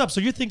that's damn. fucked up. So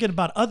you're thinking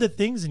about other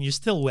things and you're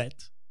still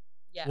wet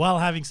Yeah. while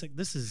having sex.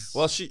 This is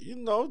Well, it's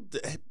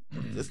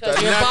Because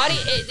that your nat- body,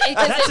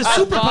 That's a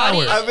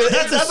superpower. I mean,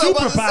 That's a what I'm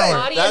about to say. superpower.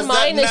 Body That's and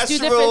mind that is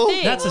two natural- different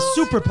things. that's a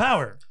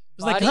superpower.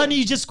 It's like, Body- honey,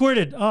 you just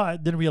squirted. Oh, I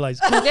didn't realize.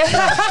 Oh,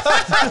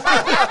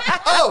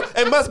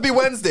 it must be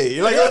Wednesday.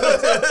 You're like,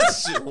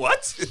 shit,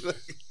 what?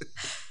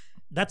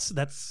 That's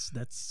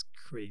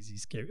crazy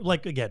scary.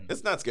 Like again,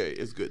 It's not scary.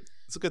 It's good.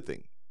 It's a good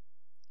thing.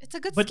 It's a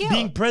good but skill.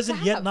 being present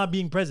to yet have. not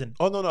being present.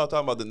 Oh no, I'm talking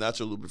about the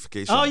natural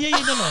lubrification. Oh yeah,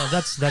 no.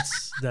 That's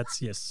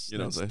yes. You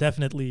know what I'm That's saying?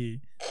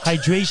 definitely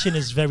hydration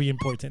is very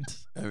important.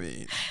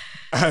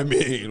 I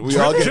mean, we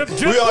Drip, all get drip,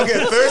 drip. we all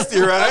get thirsty,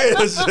 right?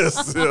 It's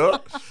just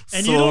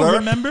And you don't slurp.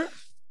 remember?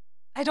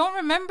 I don't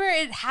remember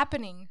it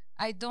happening.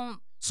 I don't.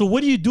 So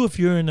what do you do if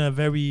you're in a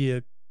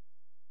very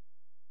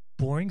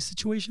boring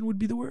situation? Would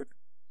be the word.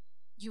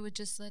 You would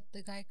just let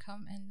the guy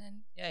come and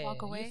then Yeah,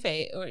 walk away. You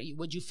fake, or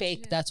would you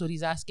fake? Yeah. That's what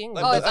he's asking.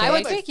 Like, Oh, but if I I feel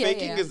would like fake, yeah,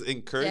 faking yeah. is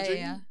encouraging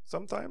yeah.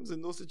 sometimes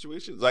in those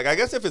situations. Like I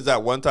guess if it's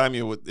that one time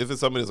if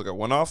it's somebody's like a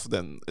one off,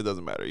 then it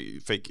doesn't matter.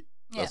 You fake it.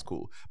 That's Yeah.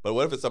 cool. But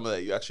what if it's something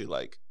that you actually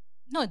like?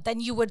 No, then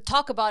you would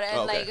talk about it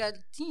and Okay. like,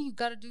 you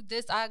gotta do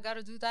this, I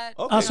gotta do that.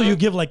 Okay, So you good.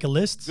 give like a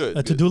list, Good, a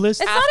good. to-do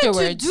list. It's not a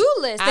Afterwards. to-do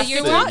list that you're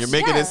Afterwards. not. You're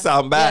making yeah. it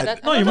sound bad.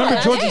 No, you remember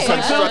that's- George's yeah,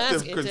 Seinfeld?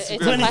 that's- Constructive it's a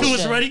when he was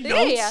question. writing Yeah,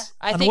 notes yeah.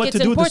 I on think what it's to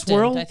do to important.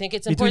 swirl I think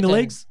it's between the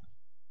important. legs.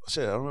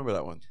 Shit, I don't remember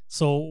that one.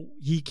 So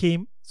he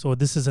came. So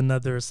this is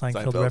another Seinfeld,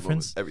 Seinfeld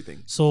reference. moment,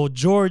 everything. So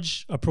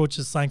George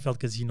approaches Seinfeld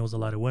because he knows a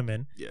lot of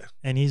women, Yeah.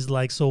 and he's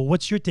like, "So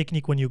what's your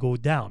technique when you go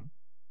down?"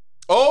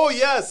 Oh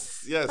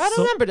yes. I don't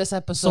So- remember this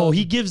episode. So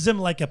he gives him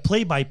like a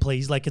play-by-play.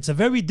 He's like, "It's a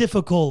very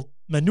difficult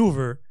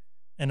maneuver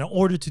and in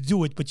order to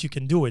do it, but you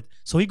can do it.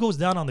 So he goes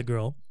down on the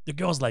girl. The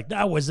girl's like,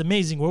 that was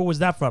amazing. Where was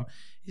that from?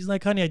 He's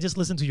like, honey, I just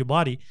listened to your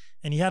body.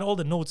 And he had all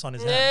the notes on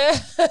his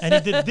hand. And he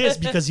did this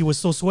because he was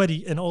so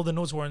sweaty and all the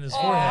notes were on his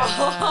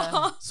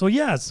forehead. So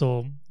yeah,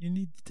 so you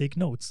need to take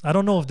notes. I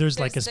don't know if there's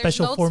like a There's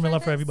special notes formula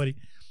for for this? everybody.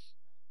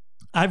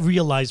 I've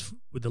realized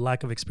with the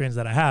lack of experience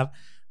that I have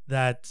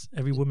that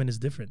every woman is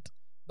different.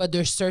 But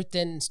there's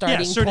certain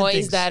starting certain points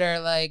things. that are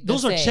like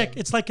Those the are same. check.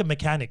 It's like a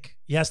mechanic.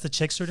 He has to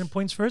check certain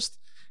points first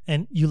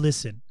and you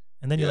listen.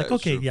 And then you're Yeah, like,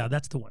 it's okay, true. yeah,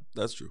 that's the one.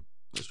 That's true.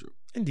 That's true.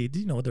 Indeed,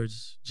 you know,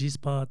 there's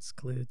G-spots,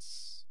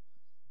 clits,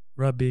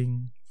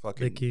 rubbing,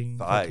 Fucking licking,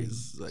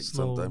 thighs. fucking Like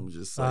slow sometimes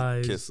just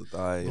thighs, like kiss a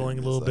thigh. going a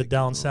and little it's bit like,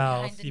 down you know,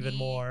 south, Behind the even knee.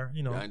 more,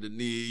 you know. behind the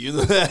knee. You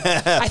know.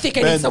 I think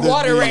I need Bend some the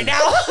water knee. right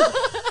now.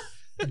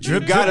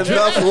 You got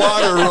enough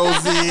water,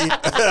 Rosie,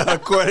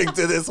 according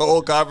to this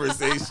whole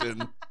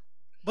conversation.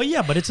 But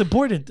yeah, but it's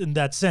important in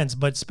that sense.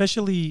 But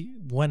especially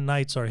when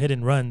nights are hit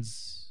and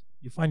runs,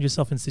 you find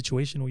yourself in a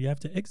situation where you have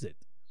to exit.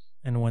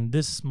 And when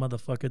this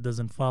motherfucker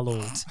doesn't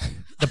follow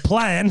the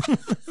plan,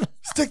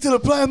 Stick to the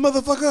plan,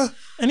 motherfucker.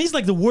 and he's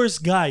like the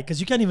worst guy because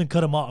you can't even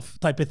cut him off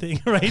type of thing,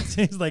 right?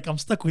 He's like, I'm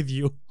stuck with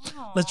you.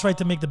 Let's try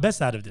to make the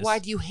best out of this. Why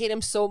do you hate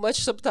him so much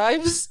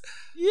sometimes?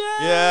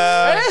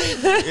 Yeah.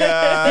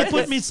 Yeah. He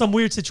put me in some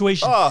weird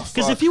situation. Oh,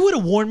 Because fuck. if he would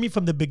have warned me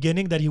from the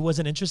beginning that he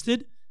wasn't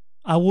interested,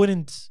 I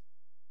wouldn't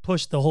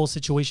push the whole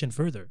situation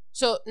further.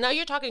 So now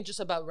you're talking just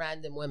about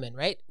random women,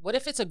 right? What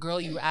if it's a girl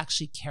you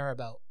actually care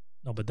about?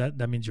 No, but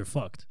that means you're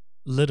fucked.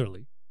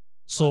 Literally.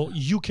 So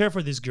you care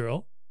for this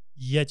girl,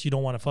 yet you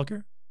don't want to fuck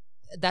her?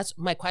 That's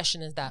my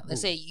question. Is that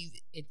let's say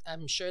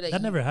I'm sure that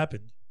That never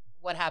happened.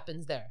 What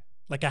happens there?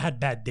 Like I had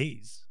bad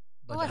days.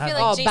 But Oh, I it feel happened.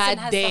 like Oh, Jason bad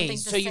has days. something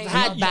to So you've say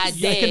had about bad this.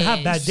 Yeah, I can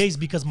have bad days. days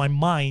because my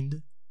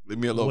mind Leave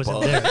me alone, wasn't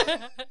Paula.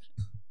 there.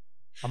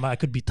 I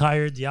could be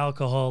tired. The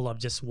alcohol, I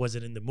just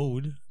wasn't in the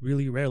mood.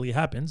 Really rarely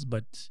happens,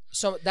 but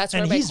So that's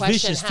where and my he's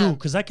question vicious too ham-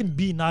 because I can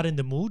be not in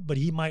the mood, but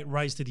he might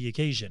rise to the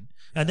occasion.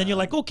 And then you're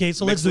like, okay,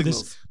 so let's Mixed do this.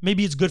 signals.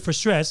 Maybe it's good for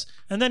stress.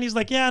 And then he's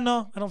like, yeah,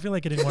 no, I don't feel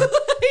like it anymore.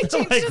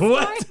 I'm like,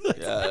 what?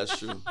 Yeah, that's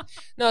true.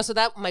 No, so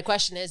that my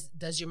question is,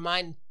 does your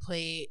mind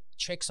play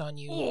tricks on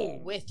you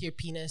with your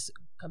penis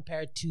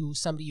compared to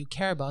somebody you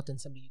care about and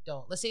somebody you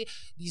don't? Let's say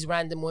these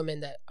random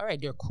women that, all right,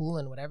 they're cool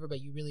and whatever,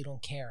 but you really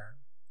don't care,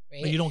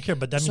 right? But you don't care,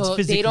 but that means So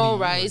physically they don't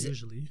you are rise.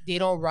 usually. They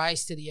don't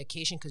rise to the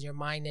occasion because your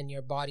mind and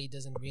your body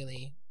doesn't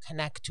really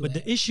connect to But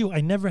it. the issue,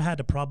 I never had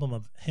a problem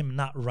of him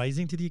not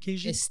rising to the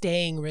occasion. Is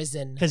staying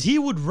risen. Because he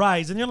would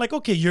rise and you're like,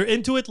 okay, you're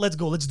into it. Let's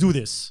go. Let's do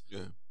this. Yeah.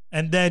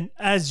 And then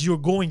as you're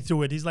going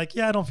through it, he's like,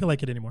 yeah, I don't feel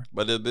like it anymore.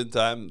 But there's been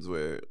times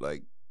where,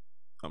 like,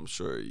 I'm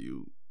sure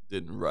you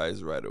didn't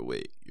rise right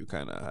away. You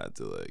kind of had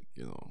to, like,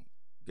 you know,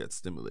 get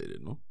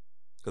stimulated, no?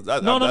 Because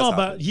that No, that's but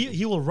happened.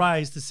 he will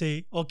rise to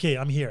say, okay,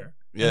 I'm here.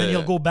 Yeah, and then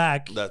he'll yeah. go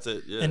back That's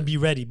it. Yeah. and be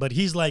ready. But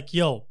he's like,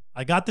 yo,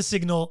 I got the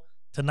signal.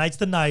 Tonight's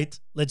the night.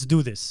 Let's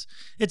do this.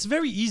 It's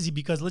very easy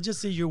because let's just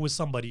say you're with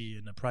somebody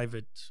in a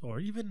private or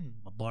even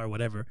a bar,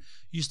 whatever.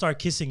 You start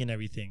kissing and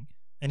everything.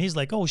 And he's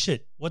like, oh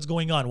shit, what's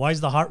going on? Why is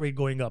the heart rate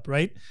going up,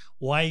 right?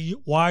 Why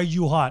are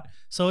you hot?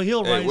 So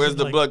he'll Hey, rise. where's and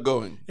the like- blood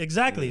going?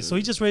 Exactly. So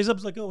he just raises up,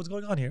 he's like, oh, what's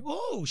going on here?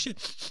 Oh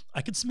shit,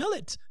 I can smell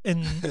it.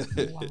 And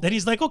then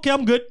he's like, okay,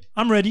 I'm good.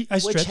 I'm ready. I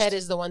Which stretched. head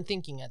is the one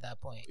thinking at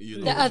that point? You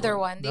know The which other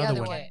one. The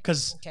other one.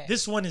 Because Okay.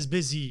 this one is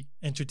busy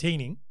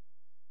entertaining,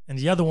 and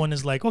the other one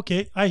is like,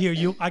 okay, I hear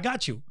you, I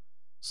got you.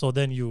 So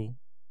then you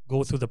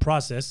go through the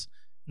process,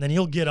 and then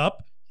he'll get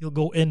up, he'll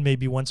go in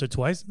maybe once or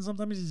twice, and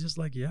sometimes he's just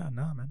like, yeah,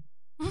 nah, man.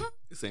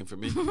 This ain't for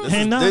me.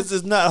 Hey, no. This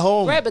is not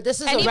home. Right, but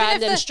this is And a even if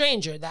random the-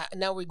 stranger. That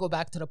now we go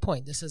back to the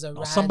point. This is a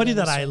random Somebody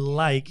that I stranger.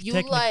 like, You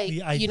technically,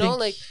 like, I you think, know,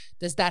 like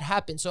does that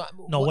happen? So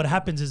no, what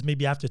happens is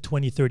maybe after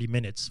 20, 30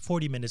 minutes,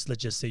 40 minutes,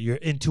 let's just say you're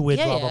into it,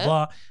 Yeah, blah, blah, yeah.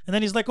 blah. And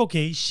then he's like,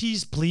 okay,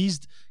 she's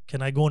pleased.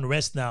 Can I go and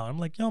rest now? I'm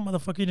like, yo,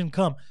 motherfucker, you didn't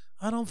come.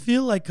 I don't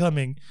feel like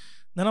coming.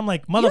 Then I'm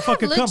like, You have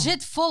motherfucker, come.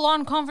 legit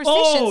full-on conversations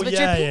Oh, with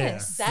yeah, your yeah.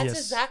 penis. That's Yes.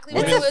 exactly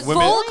Women- what it was.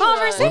 women- going Full on.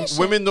 conversation.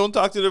 Women don't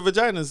talk to their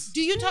vaginas. Do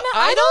you talk? No,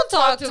 I don't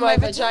talk to my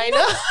vagina.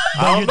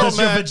 But don't know, does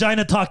your man.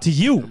 vagina talk to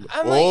you?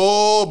 I'm like,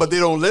 Oh, but they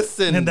don't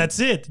listen. And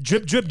that's it.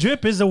 Drip, drip,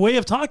 drip is a way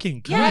of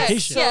talking,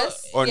 communication.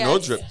 Yes. Or no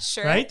yes, drip.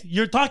 Sure. Right?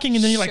 You're talking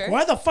and then you're like, Sure.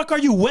 why the fuck are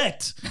you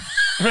wet?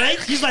 Right?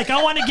 He's like,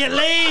 I want to get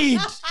laid.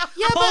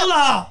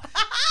 Paula,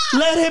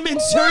 let him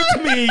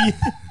insert me.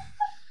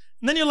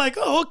 And then you're like,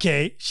 oh,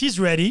 okay. She's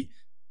ready.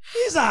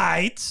 He's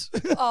aight.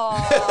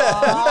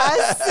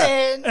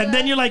 And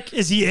then you're like,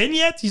 is he in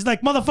yet? He's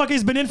like, motherfucker,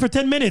 he's been in for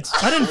 10 minutes.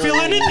 I didn't feel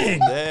anything.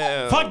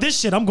 Damn. Fuck this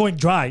shit. I'm going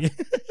dry.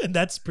 And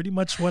that's pretty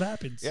much what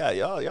happens. Yeah,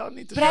 y'all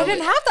need to. But I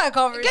didn't have that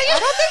conversation. I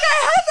don't think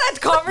I had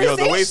that Yo,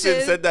 conversation. the way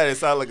Sid said that, it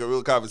sounded like a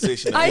real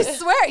conversation. I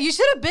swear, you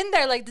should have been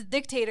there like the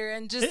dictator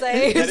and just like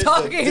That is the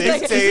talking. like-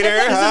 dictator,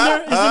 huh?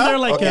 Isn't there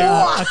like Okay.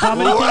 a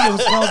comedy thing? It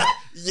was called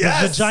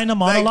Yes. the vagina Thank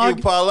monologue.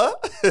 you, Paula.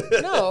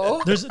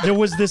 no. There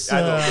was this.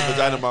 I know the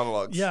vagina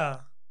monologues. Yeah,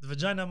 the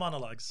vagina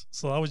monologues.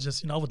 So I was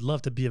just, I would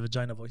love to be a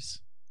vagina voice.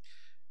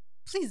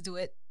 Please do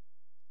it.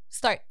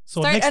 Start.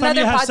 So Start next time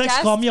another you have podcast. sex,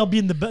 call me. I'll be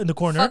in the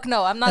corner. Fuck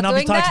no, I'm not and I'll be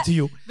doing talking that. to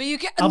you. But you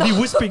can. I'll be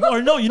whispering.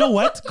 Or no, you know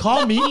what?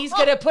 Call me. He's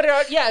gonna put it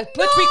on. Yeah,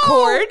 put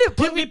record.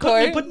 Put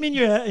record. Put me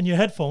in your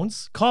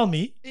headphones. Call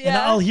me, and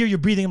Yeah. I'll hear you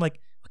breathing. I'm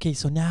like, okay,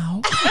 so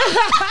now,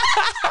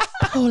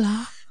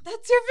 Paula,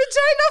 That's your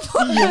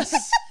vagina voice.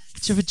 yes,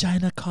 it's your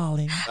vagina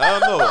calling. I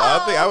don't know.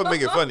 I think I would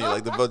make it funny.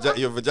 Like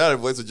your vagina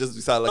voice would just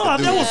sound like Oh, a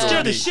dude. that will You know scare what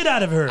I the mean? shit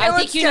out of her. I would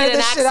think you scare need an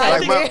the shit out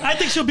accent. of Like I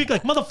think she'll be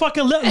like,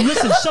 motherfucker,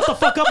 listen, shut the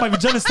fuck up. My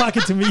vagina's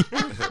talking to me.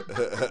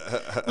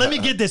 Let me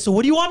get this. So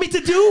what do you want me to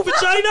do,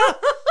 vagina?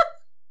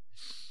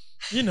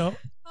 You know,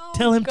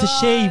 tell him to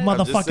shave, God.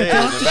 I'm just motherfucker. saying,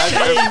 Tell him to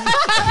imagine-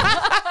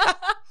 shave.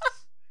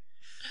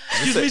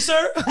 Excuse me,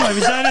 sir. My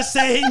vagina's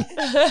saying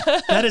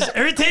that is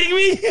irritating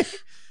me.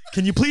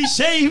 Can you please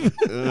shave?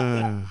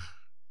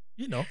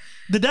 You know,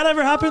 did that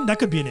ever happen? That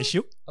could be an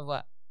issue. Of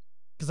what?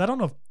 Because I don't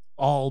know if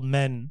all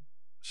men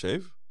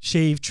Shave?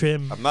 shave,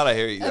 trim. I'm not a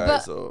hairy guy,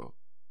 But- so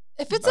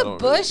If it's I a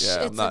don't really- bush, yeah,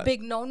 I'm it's a not.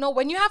 big no-no.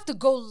 When you have to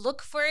go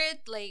look for it,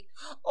 like,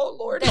 Oh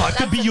Lord. No, it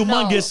could be that's a no.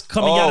 humongous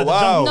coming Oh, out of the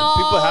wow. jungle. no,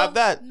 people have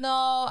that?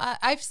 No,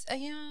 I've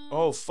yeah.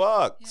 oh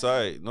fuck. Yeah.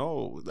 Sorry,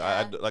 no.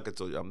 Yeah. Like I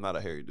told you, I'm not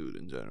a hairy dude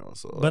in general.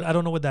 So, But I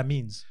don't know what that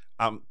means.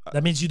 I'm.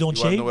 That means you don't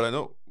you wanna shave. know what I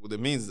know? What it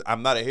means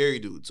I'm not a hairy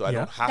dude, so I Yeah.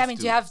 don't have That means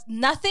to. you have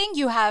nothing.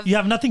 You have You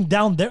have nothing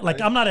down there. Like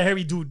Right. I'm not a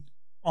hairy dude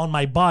on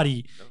my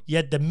body. No.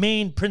 Yet the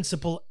main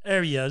principal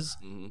areas,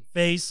 Mhm.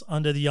 face,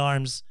 under the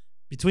arms,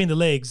 between the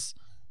legs.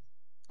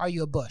 Are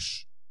you a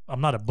bush?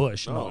 I'm not a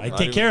bush. No, No, I not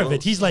take even care of it.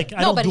 close. He's like, I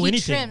No, don't but do he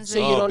anything. trims So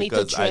it. you don't need to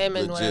because I trim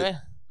and legit-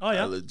 whatever. Oh I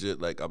yeah.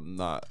 legit like I'm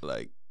not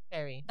like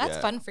Harry. That's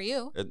yeah. fun for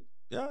you.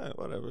 yeah,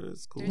 whatever.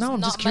 It's cool. There's Now I'm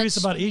not just curious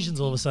much about Asians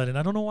all of a sudden.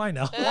 I don't know why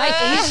now. Why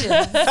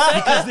Asians?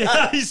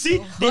 Because you see,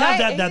 they Why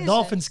have that Asian?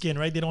 dolphin skin,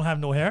 right? They don't have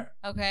no hair.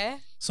 Okay.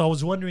 So I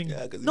was wondering.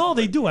 Yeah, 'cause No, it's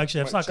they like- do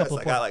actually. I my saw a couple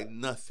chest, of I got porn. like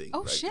nothing. Oh,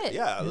 like, shit.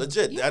 Yeah,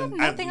 legit. You have And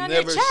nothing I've on your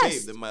never chest.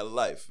 shaved in my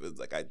life. It's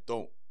like I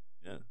don't.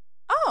 Yeah.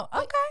 Oh,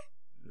 okay.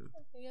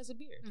 He has a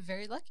beard.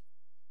 Very lucky.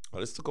 Well,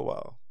 this took a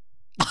while.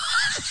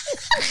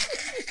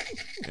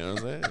 You know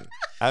what I'm saying?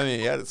 I mean,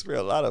 yeah, to spray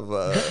a lot of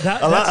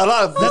That- a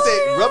lot of that's-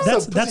 say, rub some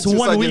pussy That's juice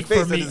 1 on your week face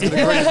for me. and it's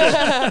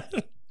gonna grow.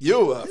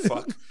 You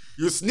fuck.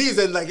 You sneeze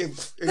and like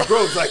it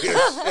grows like shit.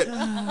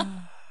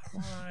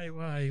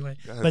 Why? ahead.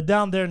 But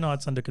down there, no,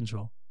 it's under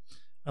control.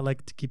 I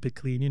like to keep it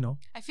clean, you know.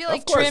 I feel Of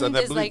like course, trimmed and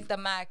I is believe- like the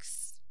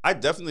max. I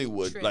definitely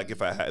would Trim. like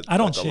if I had I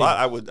don't like, a shave.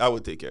 lot. I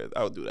would take care of it.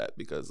 I would do that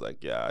because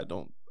like yeah, I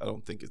don't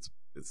think it's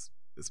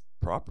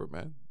proper,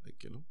 man.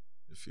 Like, you know,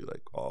 if you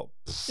like all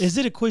Is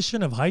it a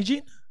question of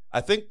hygiene?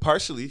 I think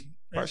partially.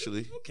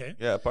 Okay.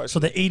 Yeah, partially. So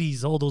the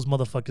 80s, all those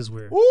motherfuckers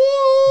were. Woo!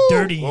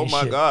 dirty Oh and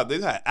my shit. god, they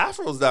had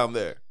afros down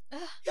there.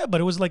 Yeah, but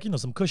it was like, you know,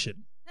 some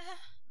cushion.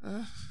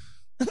 I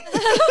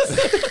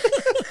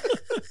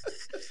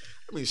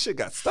mean, shit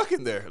got stuck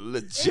in there,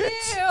 legit.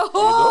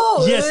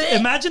 Ew. Yes,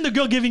 imagine the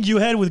girl giving you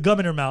head with gum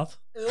in her mouth.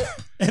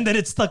 And then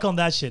it's stuck on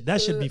that shit.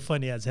 That should be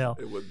funny as hell.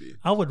 It would be.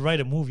 I would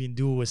write a movie and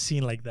do a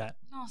scene like that.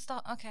 No,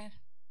 stop. Okay.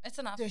 It's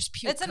enough. There's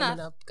puke It's coming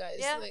enough. up, guys.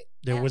 Yeah. Like,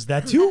 There Yeah. was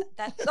that too,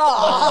 That,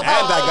 oh, And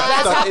I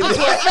got stuck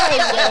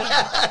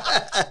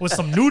in there. with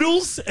some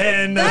noodles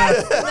and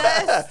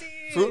nasty.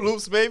 Fruit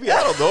Loops, maybe?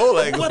 I don't know.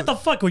 Like, what the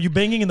fuck? Were you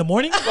banging in the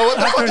morning? Well, what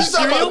the fuck After you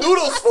talking cereal? about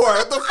noodles for?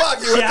 What the fuck?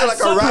 You went Yeah, to like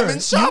a supper.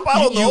 ramen shop? I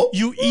don't know.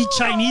 You eat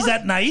Chinese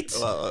at night.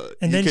 And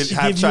you then can she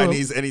have gave you a-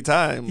 Chinese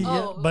anytime. Yeah,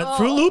 Oh, but oh,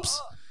 Fruit Loops?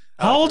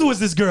 How old was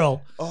this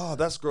girl? Oh,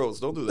 that's gross.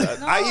 Don't do that.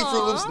 I eat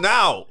Fruit Loops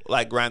now,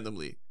 like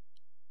randomly.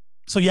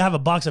 So you have a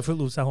box of Fruit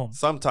Loops at home.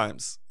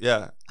 Sometimes.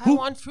 Yeah. I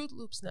want Fruit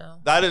Loops now.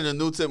 That and the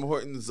new Tim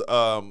Hortons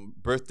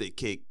birthday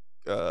cake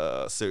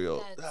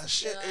cereal. That's That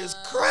shit is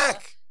yum.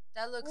 crack.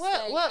 That looks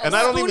What- like what- a And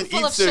I don't even spoonful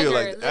eat of cereal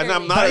sugar, like that. And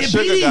I'm not literally. a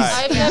sugar Diabetes.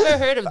 guy. I've never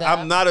heard of that.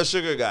 I'm not a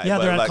sugar guy. Yeah,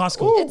 but they're at like,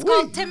 Costco. ooh, It's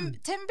called wee.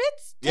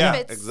 Timbits. Yeah,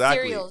 Timbits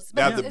exactly. cereals.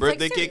 They have But the it's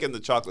birthday like cake cereal. and the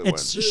chocolate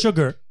It's one.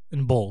 sugar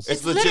in bowls.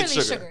 It's literally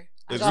legit sugar.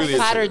 I It got really is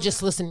fatter sugar.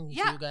 just listening to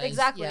Yeah, you guys.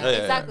 exactly. Yeah.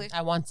 Exactly.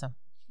 I want some.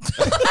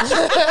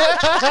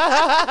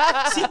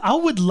 See, I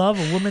would love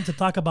a woman to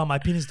talk about my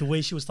penis the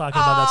way she was talking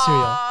about that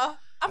cereal. Aw.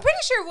 I'm pretty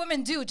sure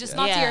women do, just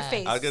not to your Yeah.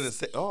 face. I was gonna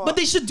say, oh, But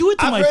they should do it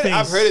to my face.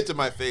 I've heard it to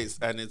my face,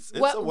 and it's a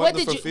What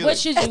wonderful did you? feeling. What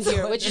should you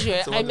hear? What should you hear?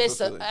 It's a I missed.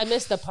 wonderful feeling. I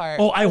missed the part.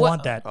 Oh, I What-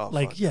 want that. Oh,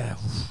 like, fuck. yeah.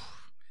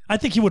 I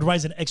think he would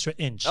rise an extra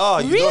inch. Oh,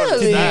 you don't Really?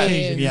 understand.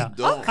 Occasion, You yeah.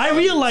 don't I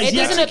realized It he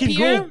doesn't actually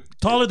can appear- go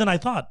taller than I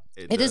thought.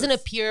 It doesn't does.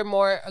 appear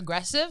more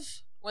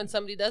aggressive when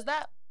somebody does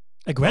that.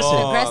 Aggressive.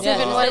 Aggressive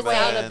in what way?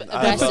 Sound man, I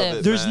aggressive. love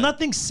it, There's man.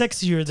 nothing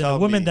sexier than Tell a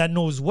woman me. that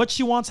knows what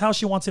she wants, how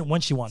she wants it,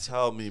 when she wants it.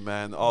 Tell me,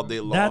 man, all day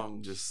That-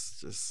 long. Just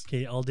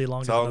Okay, all day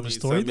long is tell another me.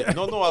 story. Send me.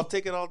 No, I'll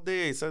take it all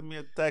day. Send me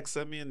a text.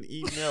 Send me an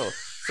email.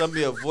 Send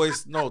me a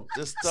voice note.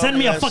 Just tell Send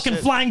me a that fucking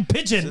shit. flying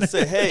pigeon. Just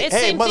say, hey, It's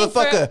hey, same thing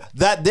for- motherfucker,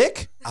 that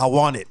dick, I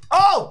want it.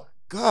 Oh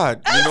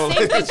God, you know,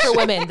 Same thing for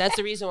women. That's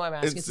the reason why I'm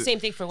asking. It's the It's- same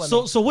thing for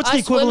women. So what's the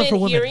Us equivalent for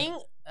women? Hearing,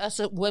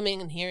 us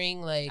women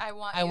hearing like I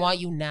want I you." want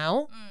you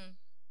now, Mm.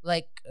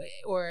 like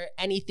or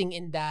anything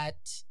in that.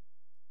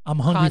 I'm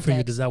hungry for you.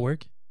 Context. Does that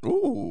work?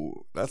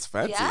 Ooh, that's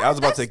fancy. Yeah, I was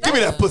about to say, give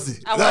me that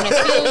pussy. I want to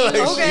feel you. Like,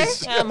 Okay.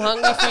 she's- I'm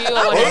hungry for you.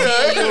 I want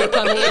to feel you.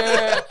 Come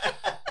here.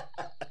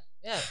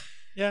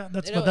 Yeah,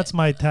 that's You know, that's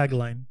my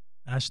tagline.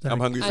 Hashtag. I'm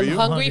hungry for I'm you.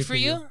 hungry for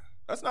you.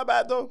 That's not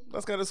bad though.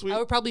 That's kind of sweet. I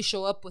would probably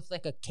show up with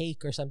like a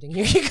cake or something.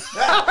 Here you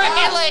go.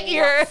 Like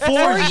here.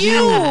 For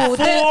you.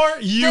 For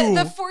you.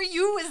 The for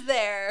you is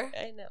there.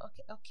 I know.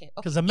 Okay.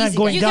 Because a man Easy,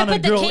 going You down can on a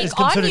put the girl cake is on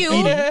considered you.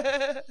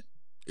 eating.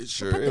 It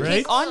sure Put the is. Right?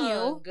 cake on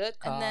you, Good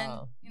call. and then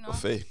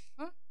Buffet.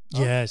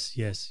 Yes.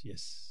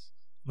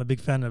 I'm a big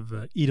fan of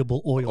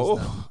eatable oils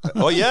now.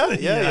 Oh yeah,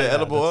 yeah, Yeah,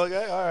 edible that's-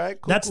 oil guy. All right,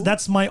 cool. cool.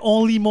 That's my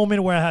only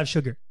moment where I have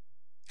sugar.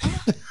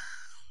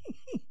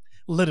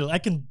 Literally, I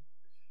can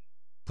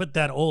put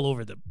that all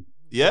over them.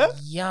 yeah.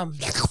 Yum.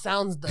 That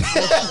sounds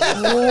delicious.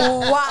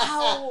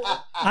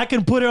 wow. I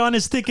can put it on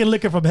a stick and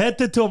lick it from head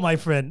to toe, my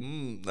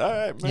friend. All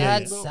right, man. Yeah,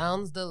 That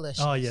sounds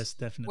delicious. Oh yes,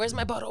 definitely. Where's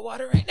my bottle of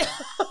water right now?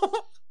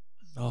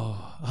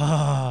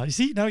 You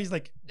see, now he's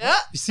like,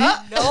 you see?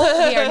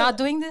 No, we are not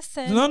doing this.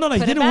 Sid. No, he Put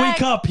it didn't back.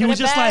 wake up. He Put was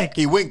it just back. like,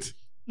 He winked.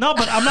 no,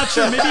 but I'm not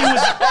sure.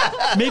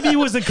 Maybe he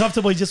wasn't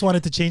comfortable. He just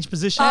wanted to change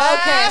positions.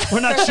 Okay.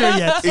 We're not sure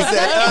yet. He said.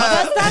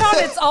 Does that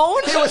on its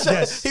own?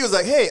 Yes. He was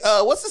like, "Hey,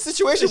 what's the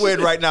situation we're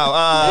in right now?"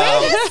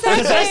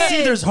 Because I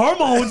see there's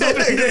hormones over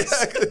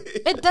this.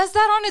 Exactly. It does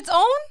that on its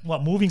own?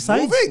 What, moving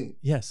sides? Moving.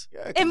 Yes.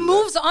 Yeah, I It can do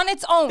moves on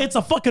its own. It's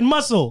a fucking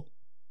muscle.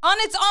 on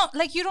its own.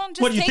 Like you don't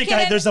just What, do you take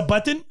think it. there's a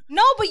button?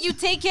 No, but you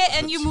take it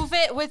and you move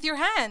it with your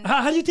hand.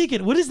 How do you take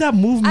it? What is that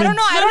movement? I don't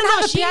know. I don't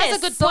have a she penis, has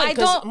a good so point I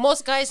because don't.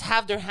 most guys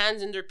have their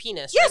hands in their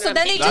penis. Yeah, right? so And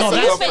then I'm they thinking, That's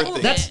just a use comfort it.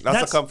 thing. That's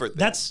That's a comfort thing.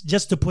 That's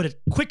just to put it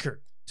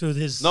quicker to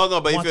his. No,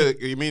 but want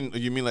if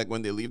you mean like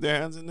when they leave their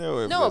hands in there?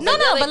 Or if No, that's-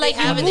 no, but like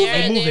they have you it there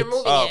move and it. they're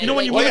moving Oh, it. you know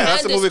when you Like, move your it, hand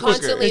has to is move it quicker.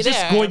 constantly it's just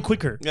there. going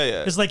quicker.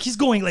 Yeah. It's like he's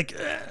going like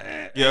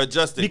You're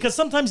adjusting. because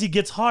sometimes he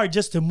gets hard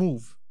just to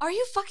move. Are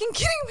you fucking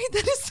kidding me?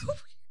 That is so weird.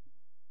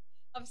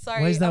 I'm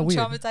sorry. Why is that I'm weird?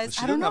 traumatized.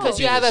 She I don't doesn't know. have Because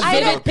you have a I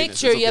vivid don't-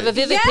 picture. You have a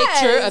vivid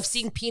Yes. picture of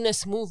seeing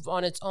penis move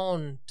on its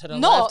own to the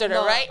No, left or the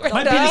no, right. no,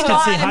 My no, penis can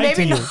say hi maybe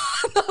to you. not.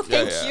 No,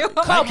 thank yeah. you.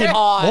 Come Can-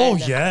 on. Oh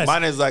yes.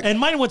 Mine is like And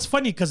mine, what's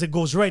funny because it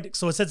goes right,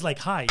 so it says like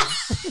hi.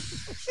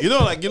 you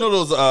know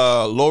those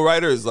low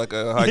riders like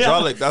a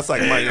hydraulic. That's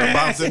like mine,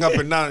 bouncing up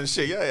and down and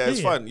shit. Yeah,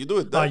 it's Yeah. fun. You do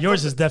it.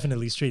 Yours is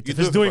definitely straight. You If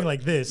do it's it for doing fun.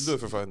 like this, You do it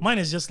for fun. mine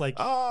is just like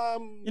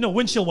um,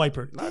 windshield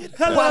wiper.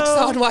 Hello. Wax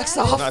on, wax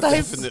off. not type.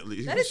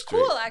 definitely. That is straight.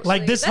 cool, actually.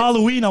 Like this That's-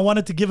 Halloween, I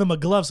wanted to give him a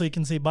glove so he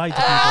can say bye to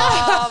people.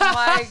 Oh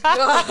my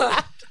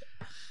god.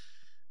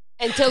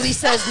 Until he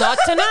says not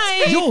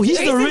tonight. Yo, he's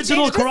the Jason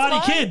original changed his Karate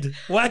mind. Kid.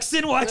 Wax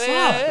in, wax Yeah,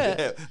 off. yeah.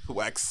 Yeah,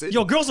 wax it.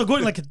 Yo, girls are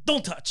going like,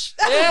 don't touch.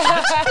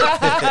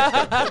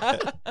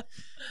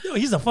 Yo,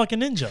 he's a fucking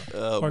ninja.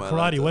 Oh, or man,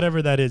 karate, that's a-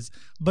 whatever that is.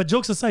 But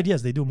jokes aside,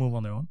 yes, they do move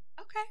on their own.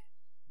 Okay.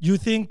 You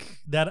think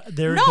that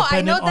they're No,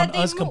 I know dependent that on they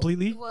us move.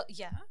 completely? Well,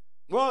 yeah.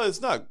 Well,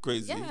 it's not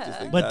crazy. Yeah.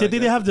 Just like But that, did I they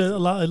guess. have a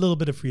little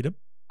bit of freedom?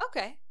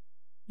 Okay.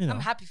 You know, I'm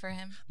happy for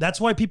him.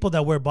 that's why people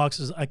that wear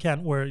boxers, I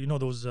can't wear,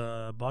 those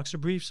boxer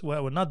briefs.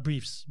 Well, not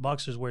briefs,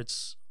 boxers where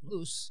it's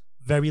Loose.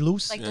 very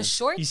loose. Like Yeah. the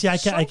short, You see, I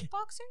can't- short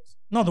boxers?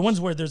 No, the ones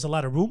where there's a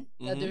lot of room.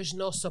 That there's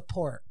no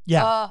support.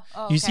 Yeah.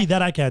 Oh, You see,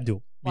 that I can't do,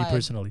 me Why?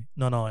 personally.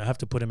 No, I have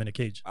to put him in a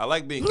cage. I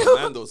like being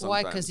commando sometimes.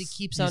 Why? Because he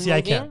keeps You on see,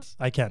 moving.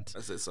 I can't.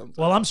 I say sometimes.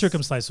 Well, I'm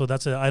circumcised, so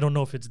I don't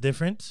know if it's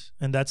different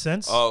in that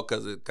sense. Oh,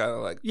 because it kind of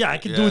like. Yeah, I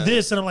can do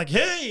this, and I'm like,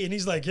 hey, and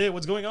he's like, hey,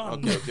 what's going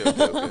on? Okay. I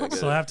get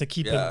So I it. have to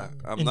keep Yeah,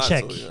 him I'm in not.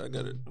 check. So yeah, I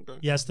get it. Okay.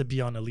 He has to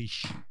be on a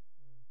leash.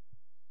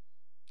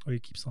 Or he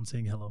keeps on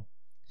saying hello.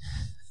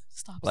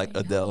 Stop Like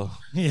saying Adele.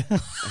 Yeah.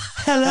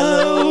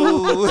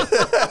 Hello. Hello.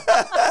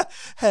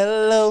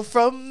 Hello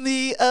from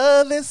the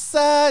other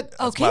side.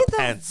 That's Okay, my the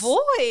pants.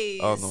 voice.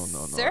 Oh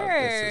no.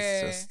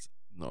 Sir. This is just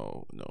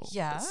no.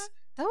 Yeah, That's-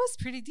 that was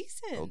pretty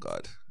decent. Oh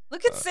God.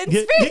 Look at Sin's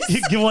Gi-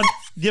 face.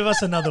 give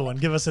us another one.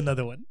 Give us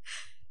another one.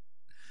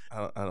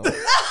 I don't.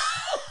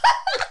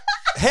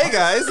 Hey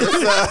guys,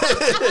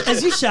 it's,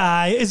 Is you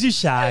shy? Is you it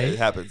shy?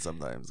 happens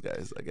sometimes,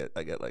 guys.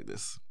 I get like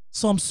this.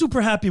 So I'm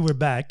super happy we're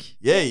back.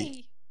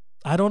 Yay!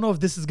 I don't know if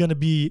this is gonna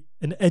be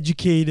an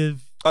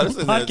educative Oh, this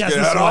isn't podcast. good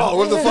this at one. all.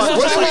 What the fuck?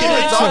 What are we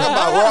even talking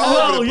about? We're all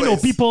Well, over the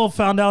place. people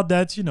found out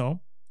that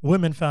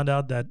women found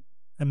out that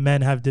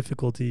men have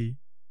difficulty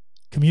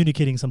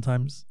communicating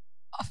sometimes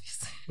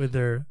Obviously. with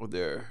their Well,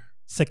 there.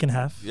 second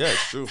half. Yeah,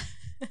 it's true.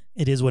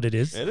 It is what it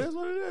is. It is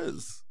what it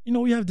is.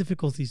 We have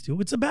difficulties too.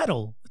 It's a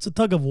battle. It's a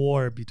tug of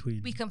war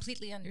between. We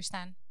completely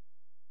understand.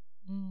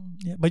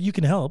 Yeah, but you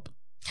can help.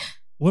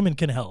 Women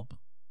can help.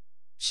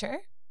 Sure.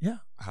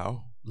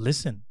 How?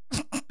 Listen,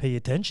 pay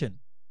attention.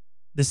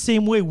 The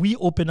same way we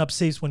open up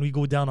safes when we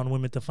go down on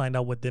women to find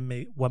out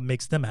what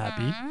makes them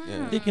happy.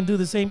 Yeah. They can do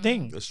the same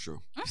thing. That's true.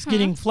 It's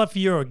getting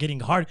fluffier or getting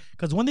hard.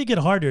 Because when they get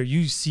harder,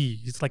 you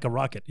see it's like a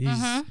rocket. He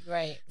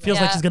Right. feels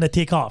like Yeah. he's gonna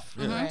take off.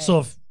 Yeah. Right.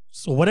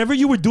 So whatever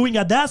you were doing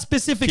at that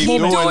specific Keep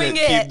moment, doing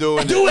it. Keep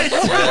doing Do it.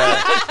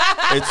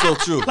 Yeah. It's so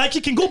true. like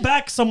you can go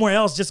back somewhere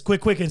else just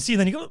quick and see.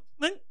 Then you go,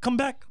 then come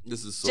back.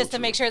 This is so Just to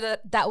true. make sure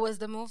that was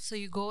the move. So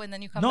you go and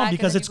then you come No, back.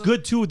 because and then it's you go-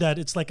 good too that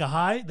it's like a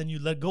high, then you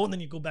let go and then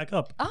you go back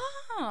up.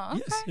 Oh,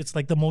 okay. Yes, it's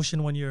like the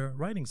motion when you're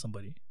riding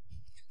somebody.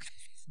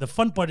 The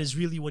fun part is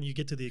really when you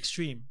get to the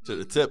extreme. to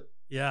the tip.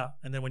 Yeah,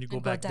 and then when you go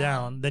And go back down.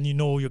 down, then you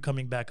know you're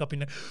coming back up.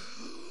 And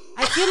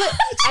I feel like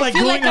It's I like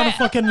feel going like on a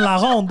fucking La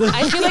Ronde.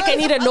 I feel like I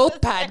need a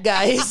notepad,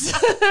 guys.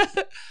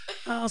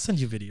 I'll send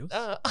you videos.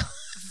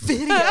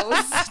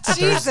 Videos.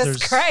 Jesus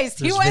there's- Christ.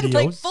 He there's went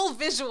like videos. full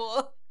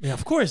visual. Yeah,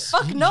 of course.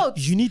 Fuck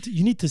notes. You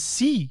need to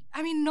see,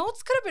 I mean,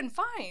 notes could have been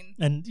fine.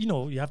 and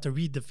you have to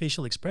read the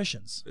facial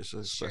expressions.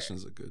 Facial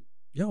expressions are good.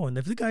 Yo, and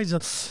if the guy's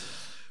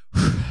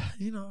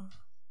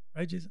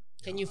right, Jason?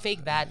 Can you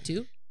fake that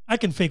too? I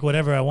can fake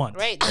whatever I want.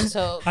 Right.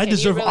 So I can you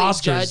deserve really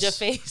Oscars. Judge a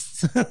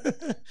face.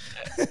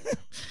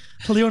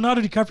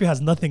 Leonardo DiCaprio has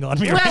nothing on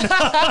me right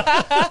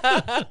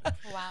now.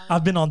 Wow.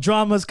 I've been on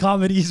dramas,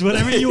 comedies,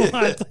 whatever you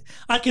want.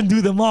 I can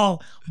do them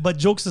all. But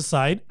jokes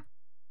aside,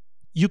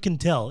 you can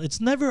tell. It's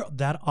never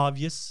that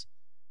obvious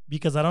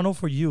because I don't know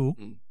for you,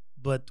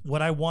 but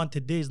what I want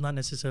today is not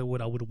necessarily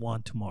what I would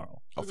want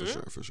tomorrow. Oh, for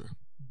sure.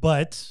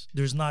 But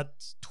there's not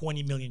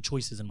 20 million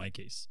choices in my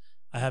case.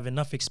 I have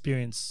enough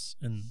experience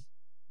in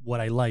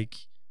what I like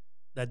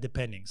that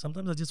depending.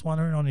 Sometimes I just want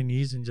her on her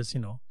knees and just,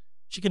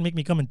 she can make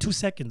me come in 2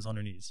 seconds on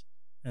her knees.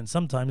 And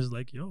sometimes it's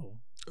like, yo,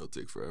 It'll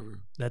take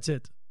forever. that's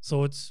it.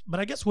 So but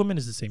I guess women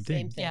is the same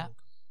thing. Same thing.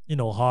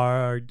 Yeah.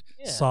 Hard,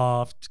 Yeah.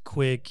 soft,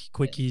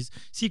 quickies.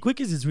 See,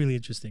 quickies is really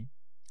interesting.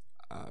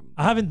 Um,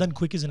 I haven't done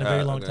quickies in a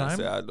very I'm long gonna time.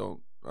 say I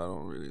don't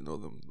really know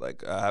them.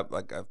 Like I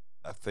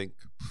think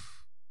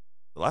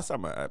the last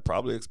time I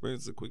probably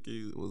experienced a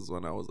quickie was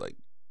when I was like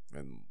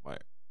in my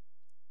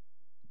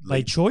By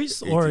late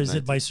choice or 18, is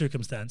it by 19.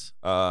 circumstance?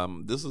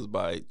 This was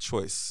by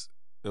choice.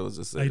 It was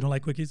just You don't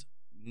like quickies?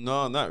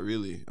 no, not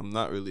really. I'm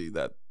not really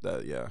that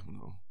yeah,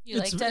 no. You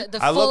like It's-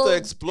 the I love full to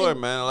explore, in-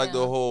 man. I like yeah.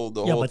 the whole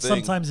Yeah, whole but thing.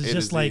 sometimes it's A to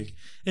just Z. like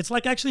it's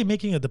like actually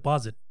making a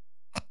deposit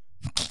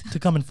to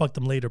come and fuck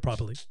them later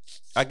properly.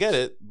 I get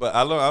it, but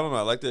I don't know.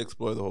 I like to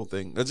explore the whole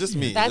thing. It's just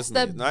me. That's just me.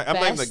 the I'm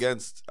not even best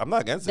against. I'm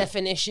not against it.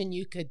 Definition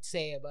you could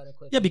say about a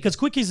quick. Yeah, because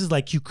quickies is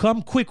like you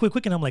come quick,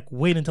 and I'm like,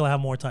 wait until I have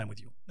more time with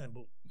you. And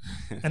boom.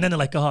 And then they're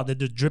like, they're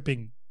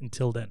dripping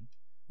until then.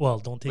 Well,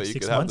 don't take But you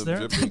 6 could have months them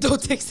there. dripping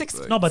Don't too, take 6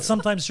 like, No, but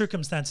sometimes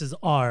circumstances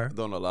are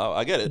don't allow.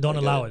 I get it. don't I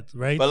get allow it,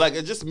 right? But like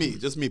it's just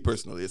me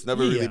personally. It's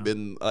never really Yeah.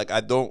 been like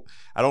I don't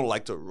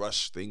like to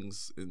rush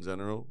things in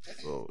general.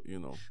 So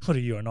What are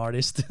you, an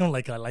artist?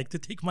 Like I like to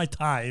take my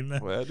time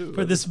well, I do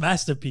for this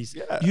masterpiece.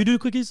 Yeah. You do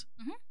quickies?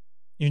 Mhm.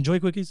 You enjoy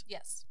quickies?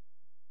 Yes.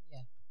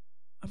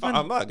 I find-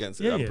 I'm not against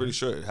it. Yeah, I'm yeah. pretty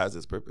sure it has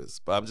its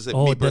purpose. But I'm just saying,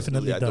 Oh, me it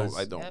definitely personally, does.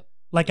 I don't. Yep.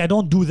 like I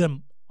don't do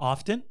them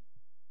often,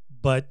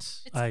 but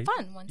It's I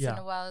fun once in yeah.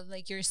 a while.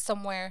 Like you're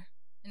somewhere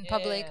in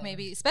public, Yeah.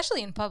 maybe,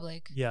 especially in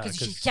public. Yeah,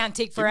 Because you 'cause can't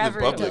take Even forever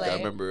in public, to I like.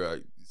 remember I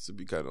used to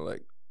be kind of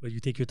like Well, you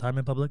take your time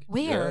in public.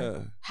 Where? Yeah.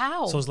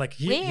 How? So it's like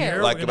here, Where? here,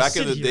 we're like gonna back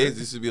in sit the here. days,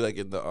 it used to be like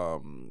in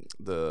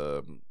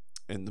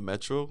the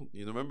metro.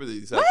 You remember they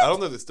used to have, I don't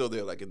know if they're still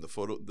there, like in the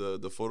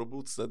photo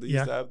booths that they used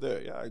Yeah. to have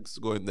there. Yeah, I used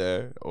to go in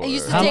there. Or, I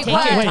used to How, take Take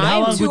what? your wait, how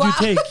time. long 2 would you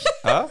take?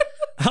 huh?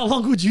 How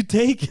long would you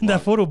take in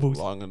that photo booth?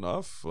 Long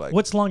enough. Like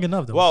What's long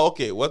enough though? well,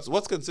 okay. What's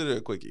considered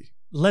a quickie?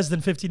 Less than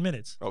 15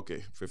 minutes.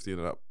 Okay, 15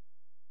 and up.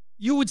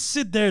 You would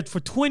sit there for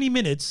 20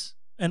 minutes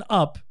and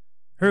up,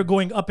 her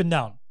going up and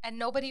down. And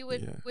nobody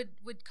would, Yeah.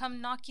 would come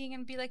knocking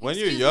and be like, When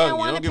you're "Excuse young, me, I you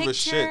want don't give a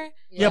shit. picture."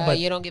 Yeah, but-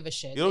 you don't give a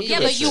shit. You don't Yeah, give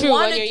a but shit. you True,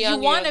 want when to you're young, you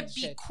you want don't to give a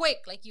be shit. quick,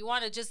 like you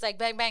want to just like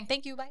bang bang,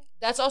 thank you, bye.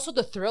 That's also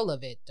the thrill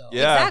of it, though.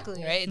 Yeah.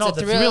 Exactly. Right? No, the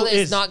the thrill thrill is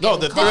is- not No,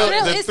 getting the caught. thrill,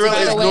 thrill the is thrill to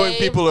is get knowing away.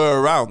 people are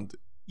around.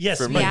 Yes,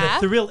 For but me. Yeah.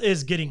 the thrill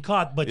is getting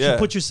caught, but you Yeah.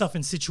 put yourself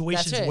in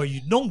situations right. where you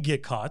don't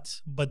get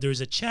caught, but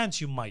there's a chance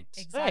you might.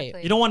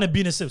 Exactly. You don't want to be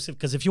in a situation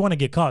because if you want to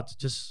get caught,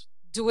 just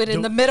do it in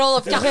do- the middle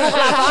of Carrefour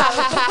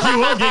Laval. you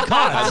will get I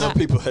caught. know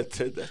people that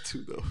did that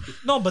too, though.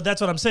 No, but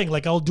that's what I'm saying.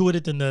 Like I'll do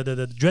it in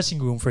the dressing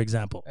room, for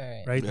example.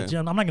 Alright. Right? Yeah. The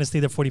gym, I'm not gonna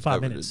stay there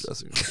 45 Never did minutes.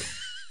 dressing room.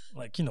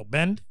 Like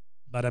bend,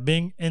 bada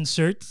bing,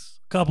 insert a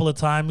couple of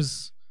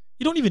times.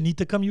 You don't even need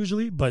to come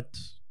usually, but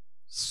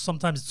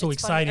sometimes it's so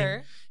It's exciting.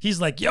 funnier. He's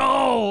like,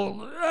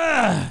 "Yo,"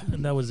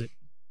 and that was it.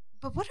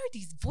 But what are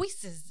these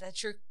voices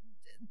that you're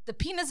the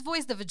penis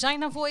voice, the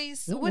vagina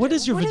voice? What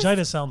does your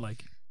vagina sound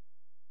like?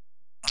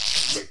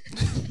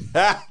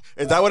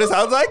 Is that what it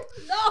sounds like?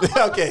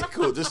 No. Okay,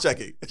 cool. Just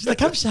checking. She's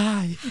like, "I'm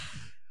shy."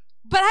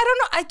 But I don't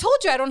know. I told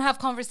you I don't have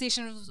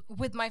conversations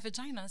with my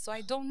vagina, so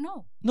I don't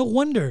know. No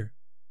wonder.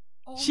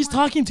 Oh She's my-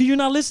 talking to you,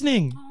 not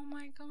listening. Oh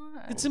my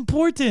god. It's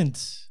important.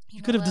 You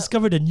You could know have what?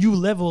 discovered a new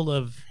level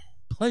of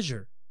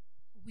pleasure.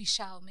 We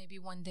shall maybe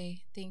one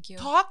day. Thank you.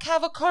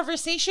 Have a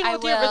conversation I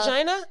with your will.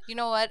 vagina You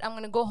know what? I'm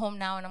gonna go home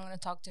now and I'm gonna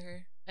talk to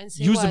her. and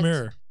say Use what? a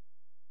mirror.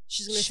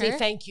 She's gonna Sure. say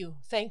thank you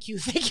very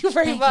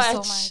Thank much.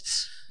 you so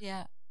much.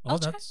 Yeah. Oh, I'll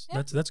try, that's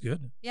yeah. that's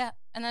good. Yeah.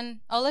 And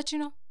then I'll let you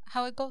know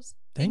how it goes.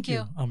 Thank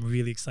you. I'm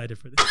really excited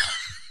for this.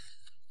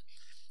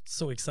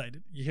 So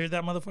excited. You hear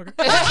that, motherfucker?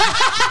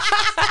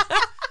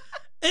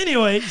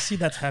 Anyway, see,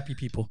 that's happy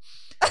people.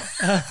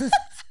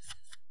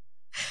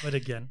 But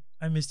again,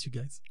 I missed you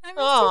guys. I missed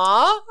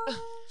Aww.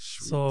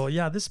 So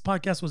yeah, this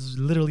podcast was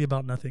literally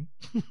about nothing.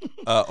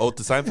 Ode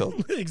to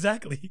Seinfeld.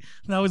 Exactly.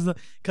 That was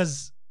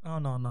because oh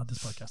no, not this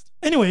podcast.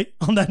 Anyway,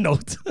 on that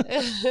note,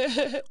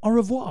 au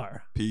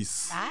revoir.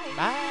 Peace. Bye.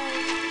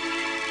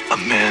 Bye. A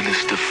man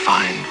is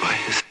defined by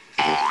his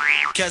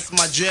Catch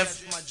my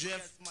drift.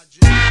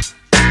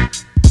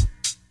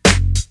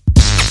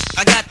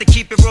 I got to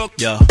keep it real.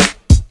 Yo.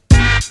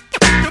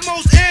 The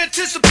most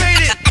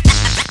anticipated.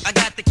 I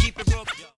got to keep it real.